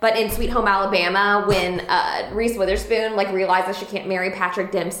show, but in Sweet Home Alabama, when Reese Witherspoon like realizes she can't marry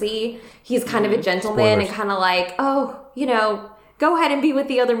Patrick Dempsey, he's kind of a gentleman Spoilers. and kind of like, oh, you know, go ahead and be with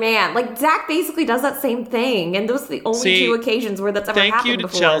the other man. Like Zach basically does that same thing, and those are the only two occasions where that's ever happened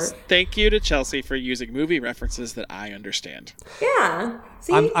before. Thank you to Chelsea for using movie references that I understand. Yeah.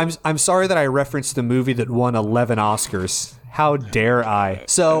 See? I'm sorry that I referenced the movie that won 11 Oscars. How dare I?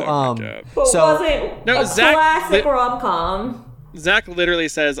 So But was it No, a Zach- classic rom-com? Zach literally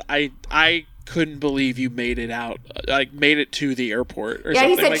says, I couldn't believe you made it out, like made it to the airport or Yeah,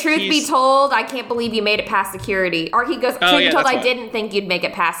 something. he said, Like, truth be told, I can't believe you made it past security. Or he goes, truth be told, that's I what- didn't think you'd make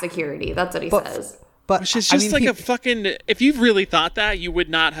it past security. That's what he says. But Which is I just mean, like he- a fucking. If you really thought that, you would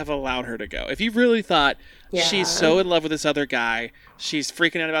not have allowed her to go. If you really thought she's so in love with this other guy, she's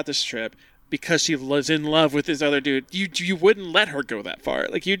freaking out about this trip because she was in love with this other dude, you wouldn't let her go that far.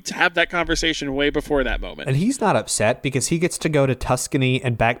 Like, you'd have that conversation way before that moment. And he's not upset because he gets to go to Tuscany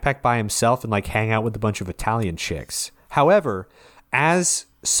and backpack by himself and like hang out with a bunch of Italian chicks. However, as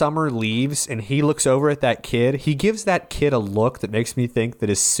Summer leaves and he looks over at that kid, he gives that kid a look that makes me think that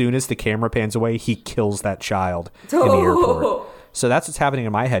as soon as the camera pans away, he kills that child in the airport. So that's what's happening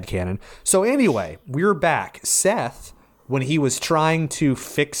in my headcanon. So anyway, we're back. Seth, when he was trying to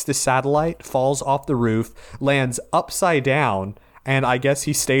fix the satellite, falls off the roof, lands upside down, and I guess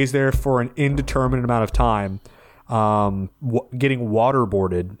he stays there for an indeterminate amount of time, getting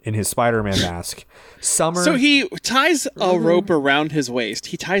waterboarded in his Spider-Man mask. Summer. So he ties a rope around his waist.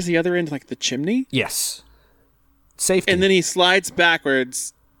 He ties the other end like the chimney, Yes. Safety. and then he slides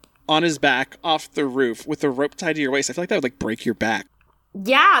backwards on his back off the roof with the rope tied to your waist. I feel like that would like break your back.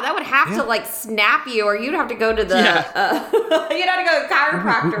 Yeah, that would have to like snap you, or you'd have to go to the you'd have to go to the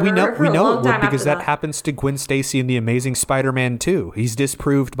chiropractor. we know for a long it would time because after that happens to Gwen Stacy in The Amazing Spider-Man 2. He's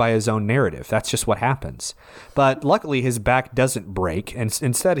disproved by his own narrative. That's just what happens. But luckily his back doesn't break, and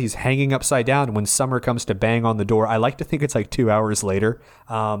instead he's hanging upside down when Summer comes to bang on the door. I like to think it's like 2 hours later.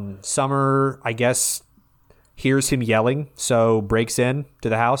 Summer, I guess, hears him yelling, so breaks in to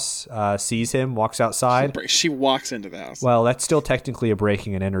the house, sees him, walks outside. She walks into the house. Well, that's still technically a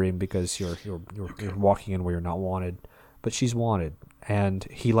breaking and entering because you're walking in where you're not wanted, but she's wanted, and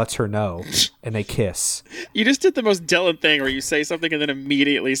he lets her know, and they kiss. You just did the most Dylan thing where you say something and then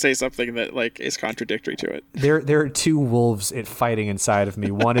immediately say something that like is contradictory to it. There are two wolves fighting inside of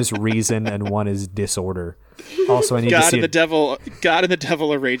me. One is reason, and one is disorder. Also, I need to God see. and the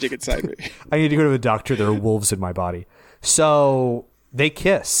devil are raging inside me. I need to go to the doctor. There are wolves in my body. So they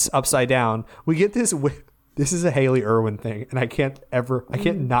kiss upside down. We get this. This is a Haley Irwin thing, and I can't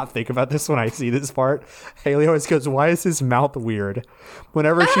not think about this when I see this part. Haley always goes, "Why is his mouth weird?"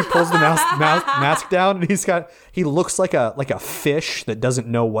 Whenever she pulls the mask down, and he looks like a fish that doesn't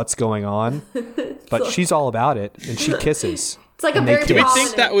know what's going on, but she's all about it, and she kisses. It's like a And they very kiss. I prominent.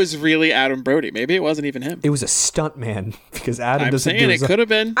 think that was really Adam Brody. Maybe it wasn't even him. It was a stunt man because Adam I'm doesn't saying do it could have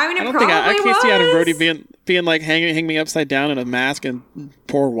been. I mean, it don't think I probably can't see Adam was. Brody being like hang me upside down in a mask and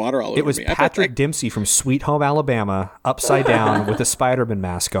pour water all over It was me. I thought, Patrick like, Dempsey from Sweet Home Alabama, upside down with a Spider-Man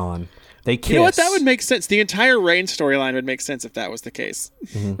mask on. They kiss. You know what? That would make sense. The entire Rain storyline would make sense if that was the case.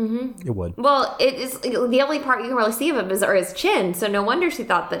 It would. Well, it is the only part you can really see of him is his chin. So no wonder she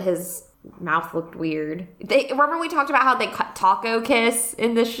thought that his mouth looked weird. Remember we talked about how they cut taco kiss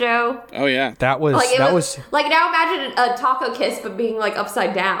in this show? Oh yeah. That was Like that was. like now imagine a taco kiss but being like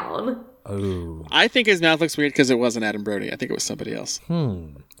upside down. Oh, I think his mouth looks weird because it wasn't Adam Brody. I think it was somebody else.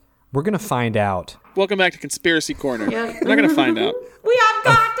 we're gonna find out. Welcome back to Conspiracy Corner. Yeah. We're not going to find out. We have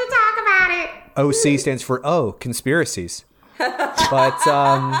got to talk about it. OC stands for conspiracies. But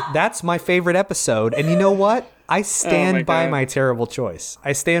that's my favorite episode, and you know what? I stand my by God. my terrible choice.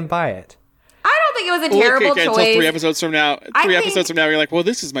 I stand by it. I don't think it was a We'll terrible look at it choice. until 3 episodes from now. I Three think- episodes from now, you're like, well,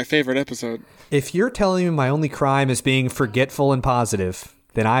 this is my favorite episode. If you're telling me my only crime is being forgetful and positive,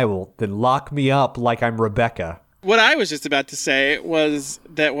 then then lock me up like I'm Rebecca. What I was just about to say was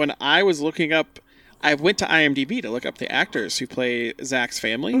that when I was looking up, I went to IMDb to look up the actors who play Zach's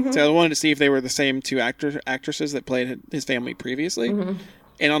family. Mm-hmm. So I wanted to see if they were the same two actresses that played his family previously. Mm-hmm.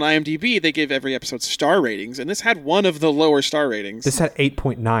 And on IMDb, they give every episode star ratings, and this had one of the lower star ratings. This had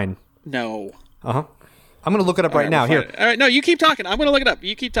 8.9. No. Uh-huh. I'm going to look it up right now. Here. All right, no, you keep talking. I'm going to look it up.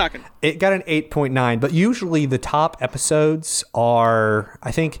 You keep talking. It got an 8.9, but usually the top episodes are,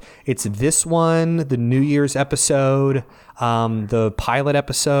 I think it's this one, the New Year's episode, the pilot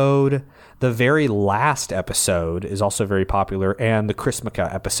episode, the very last episode is also very popular, and the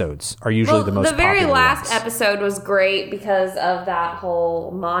Christmaka episodes are usually the most popular The very last ones. episode was great because of that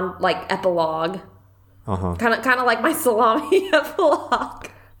whole epilogue. Kind of like my salami epilogue.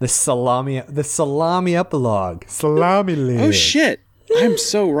 The salami epilogue. Salami leg. Oh, shit. I'm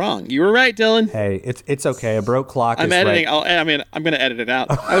so wrong. You were right, Dylan. Hey, it's okay. A broke clock I'm is editing. right. I'm going to edit it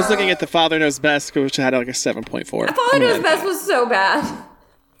out. I was looking at the Father Knows Best, which had like a 7.4. Father Knows Best was so bad.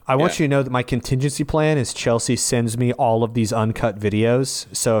 I want you to know that my contingency plan is Chelsea sends me all of these uncut videos.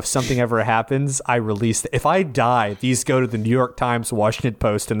 So if something ever happens, I release. If I die, these go to the New York Times, Washington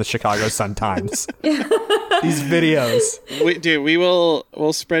Post, and the Chicago Sun-Times. These videos.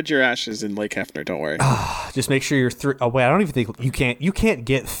 We'll spread your ashes in Lake Hefner. Don't worry. Just make sure you're three. Oh wait, I don't even think you can't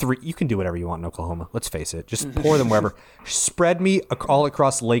get three. You can do whatever you want in Oklahoma. Let's face it. Just pour them wherever. Spread me all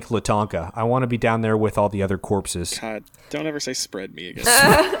across Lake Latonka. I want to be down there with all the other corpses. God, don't ever say spread me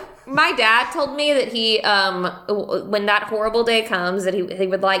again. My dad told me that he, when that horrible day comes, that he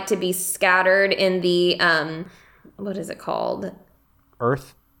would like to be scattered in the, what is it called?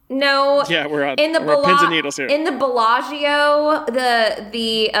 Earth. No. Yeah, we're on in the pins and needles here. In the Bellagio,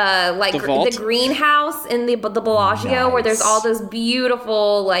 the vault? the greenhouse in the Bellagio, where there's all those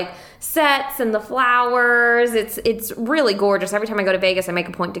beautiful sets and the flowers. It's really gorgeous. Every time I go to Vegas, I make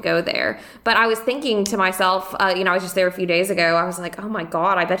a point to go there. But I was thinking to myself, I was just there a few days ago. I was like, oh my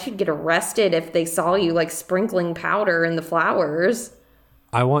God, I bet you'd get arrested if they saw you sprinkling powder in the flowers.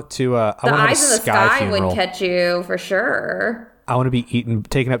 I want to. The eyes in the sky funeral. would catch you for sure. I want to be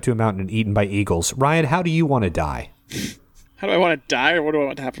taken up to a mountain and eaten by eagles. Ryan, how do you want to die? How do I want to die, or what do I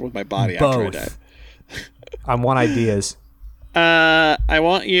want to happen with my body after I die? I want ideas. I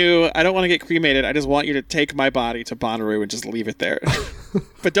want you. I don't want to get cremated. I just want you to take my body to Bonnaroo and just leave it there.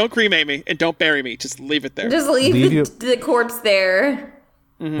 But don't cremate me and don't bury me. Just leave it there. Just leave the corpse there.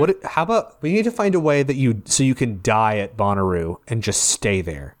 Mm-hmm. How about we need to find a way that you can die at Bonnaroo and just stay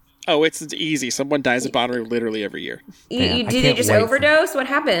there. Oh, it's easy. Someone dies at Bonnaroo literally every year. Did you just overdose? What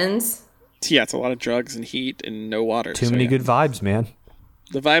happens? Yeah, it's a lot of drugs and heat and no water. Too many good vibes, man.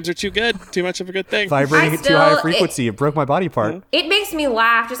 The vibes are too good. Too much of a good thing. Vibrating at too high a frequency. It broke my body apart. It makes me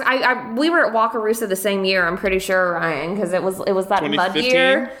laugh. Just we were at Wakarusa the same year. I'm pretty sure, Ryan, because it was that mud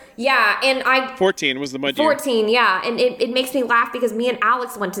year. Yeah, and 14 was the mud year. 14, yeah, and it makes me laugh because me and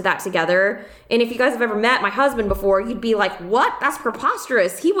Alex went to that together. And if you guys have ever met my husband before, you'd be like, "What? That's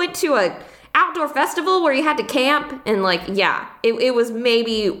preposterous." He went to a outdoor festival where you had to camp, and it was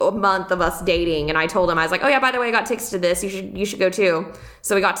maybe a month of us dating, and I told him, I was like, oh yeah, by the way, I got tickets to this, you should go too.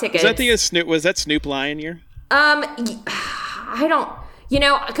 So we got tickets. Was that Snoop Lion year? I don't,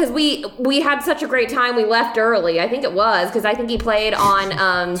 because we had such a great time, we left early. I think it was because I think he played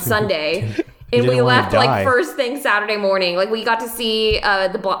on Sunday. And we left first thing Saturday morning. We got to see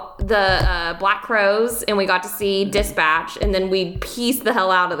the Black Crowes, and we got to see Dispatch, and then we pieced the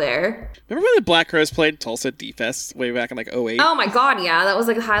hell out of there. Remember when the Black Crowes played Tulsa D-Fest way back in 2008? Oh my God, yeah, that was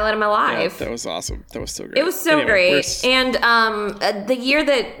the highlight of my life. Yeah, that was awesome. That was so great. It was so great. And the year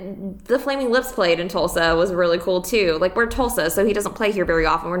that the Flaming Lips played in Tulsa was really cool too. We're Tulsa, so he doesn't play here very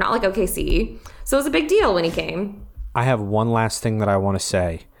often. We're not like OKC, so it was a big deal when he came. I have one last thing that I want to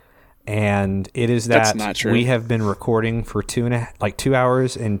say. And it is that we have been recording for 2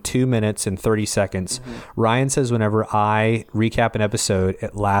 hours and 2 minutes and 30 seconds. Mm-hmm. Ryan says whenever I recap an episode,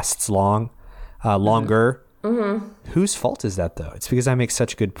 it lasts longer. Mm-hmm. Whose fault is that, though? It's because I make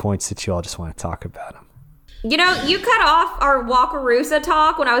such good points that you all just want to talk about them. You cut off our Wakarusa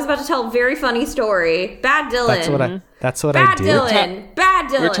talk when I was about to tell a very funny story. Bad Dylan. That's what I do.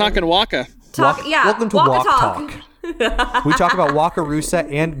 Bad Dylan. We're talking Waka. Welcome to Waka Talk. We talk about Wakarusa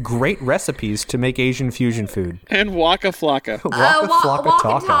and great recipes to make Asian fusion food. And Waka Flocka. Walk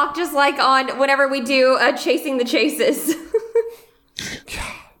and talk, just like on whenever we do Chasing the Chases.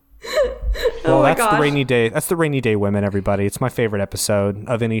 Well, that's the rainy day. That's the rainy day women, everybody. It's my favorite episode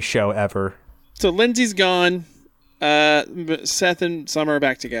of any show ever. So Lindsay's gone. Seth and Summer are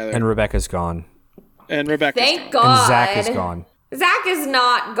back together. And Rebecca's gone. And Rebecca's Thank God. And Zach is gone. Zach is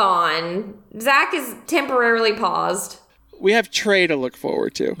not gone. Zach is temporarily paused. We have Trey to look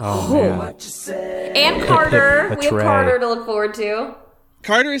forward to. Oh, man. And Carter. We have Carter to look forward to.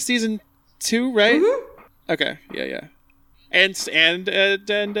 Carter is season 2, right? Mm-hmm. Okay. Yeah. And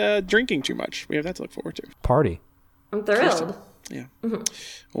drinking too much. We have that to look forward to. Party. I'm thrilled. Yeah. Mm-hmm.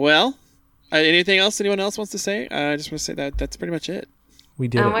 Well, anything else anyone else wants to say? I just want to say that's pretty much it. We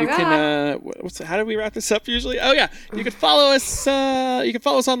did Oh it. my You God. can. How do we wrap this up usually? Oh yeah, you can follow us. You can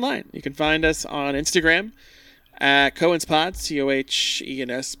follow us online. You can find us on Instagram at Cohenspod,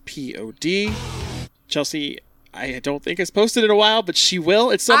 CohenSpod. Chelsea, I don't think has posted in a while, but she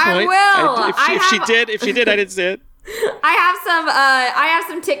will at some I point. will. If she did, I didn't see it. I have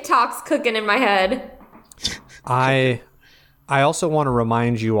some TikToks cooking in my head. I also want to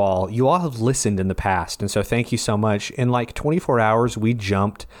remind you all have listened in the past, and so thank you so much. In like 24 hours, we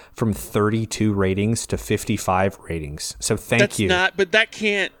jumped from 32 ratings to 55 ratings. So thank you. That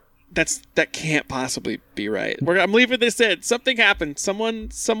can't possibly be right. I'm leaving this in. Something happened. Someone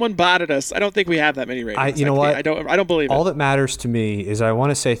botted us. I don't think we have that many ratings. You know what? I don't believe it. All that matters to me is I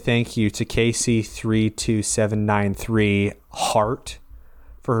want to say thank you to KC32793 Heart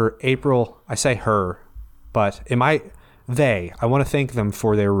for her April. I say her, but I want to thank them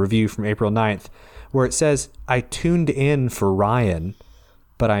for their review from April 9th, where it says, I tuned in for Ryan,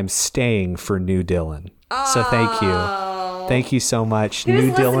 but I'm staying for New Dylan. So thank you. Thank you so much. Who's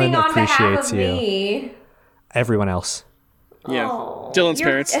New Dylan listening on appreciates behalf of you. me? Everyone else. Yeah. Oh, Dylan's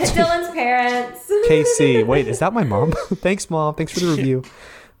parents. Dylan's parents. KC. Wait, is that my mom? Thanks, Mom. Thanks for the review.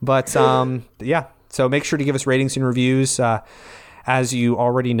 But yeah, so make sure to give us ratings and reviews. As you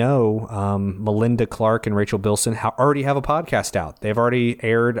already know, Melinda Clark and Rachel Bilson already have a podcast out. They've already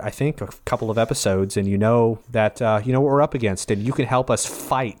aired, I think, a couple of episodes, and you know that you know what we're up against, and you can help us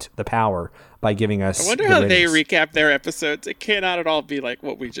fight the power by giving us. I wonder how they recap their episodes. It cannot at all be like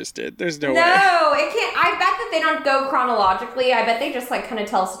what we just did. There's no way. No, it can't. I bet that they don't go chronologically. I bet they just like kind of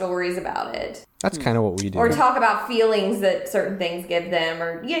tell stories about it. That's kind of what we do. Or talk about feelings that certain things give them,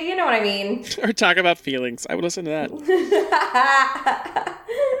 or yeah, you know what I mean. Or talk about feelings. I would listen to that.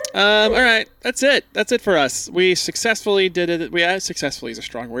 All right, that's it. That's it for us. We successfully did it. Successfully is a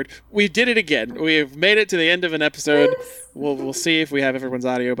strong word. We did it again. We've made it to the end of an episode. We'll see if we have everyone's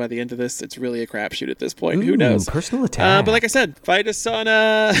audio by the end of this. It's really a crapshoot at this point. Who knows? Personal attack. But like I said, find us on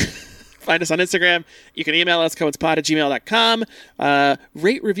Instagram. You can email us, cohenspod@gmail.com.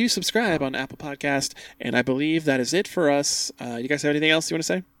 Rate, review, subscribe on Apple Podcast. And I believe that is it for us. You guys have anything else you want to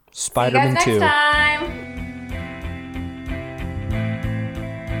say? Spider-Man See you 2. guys next time.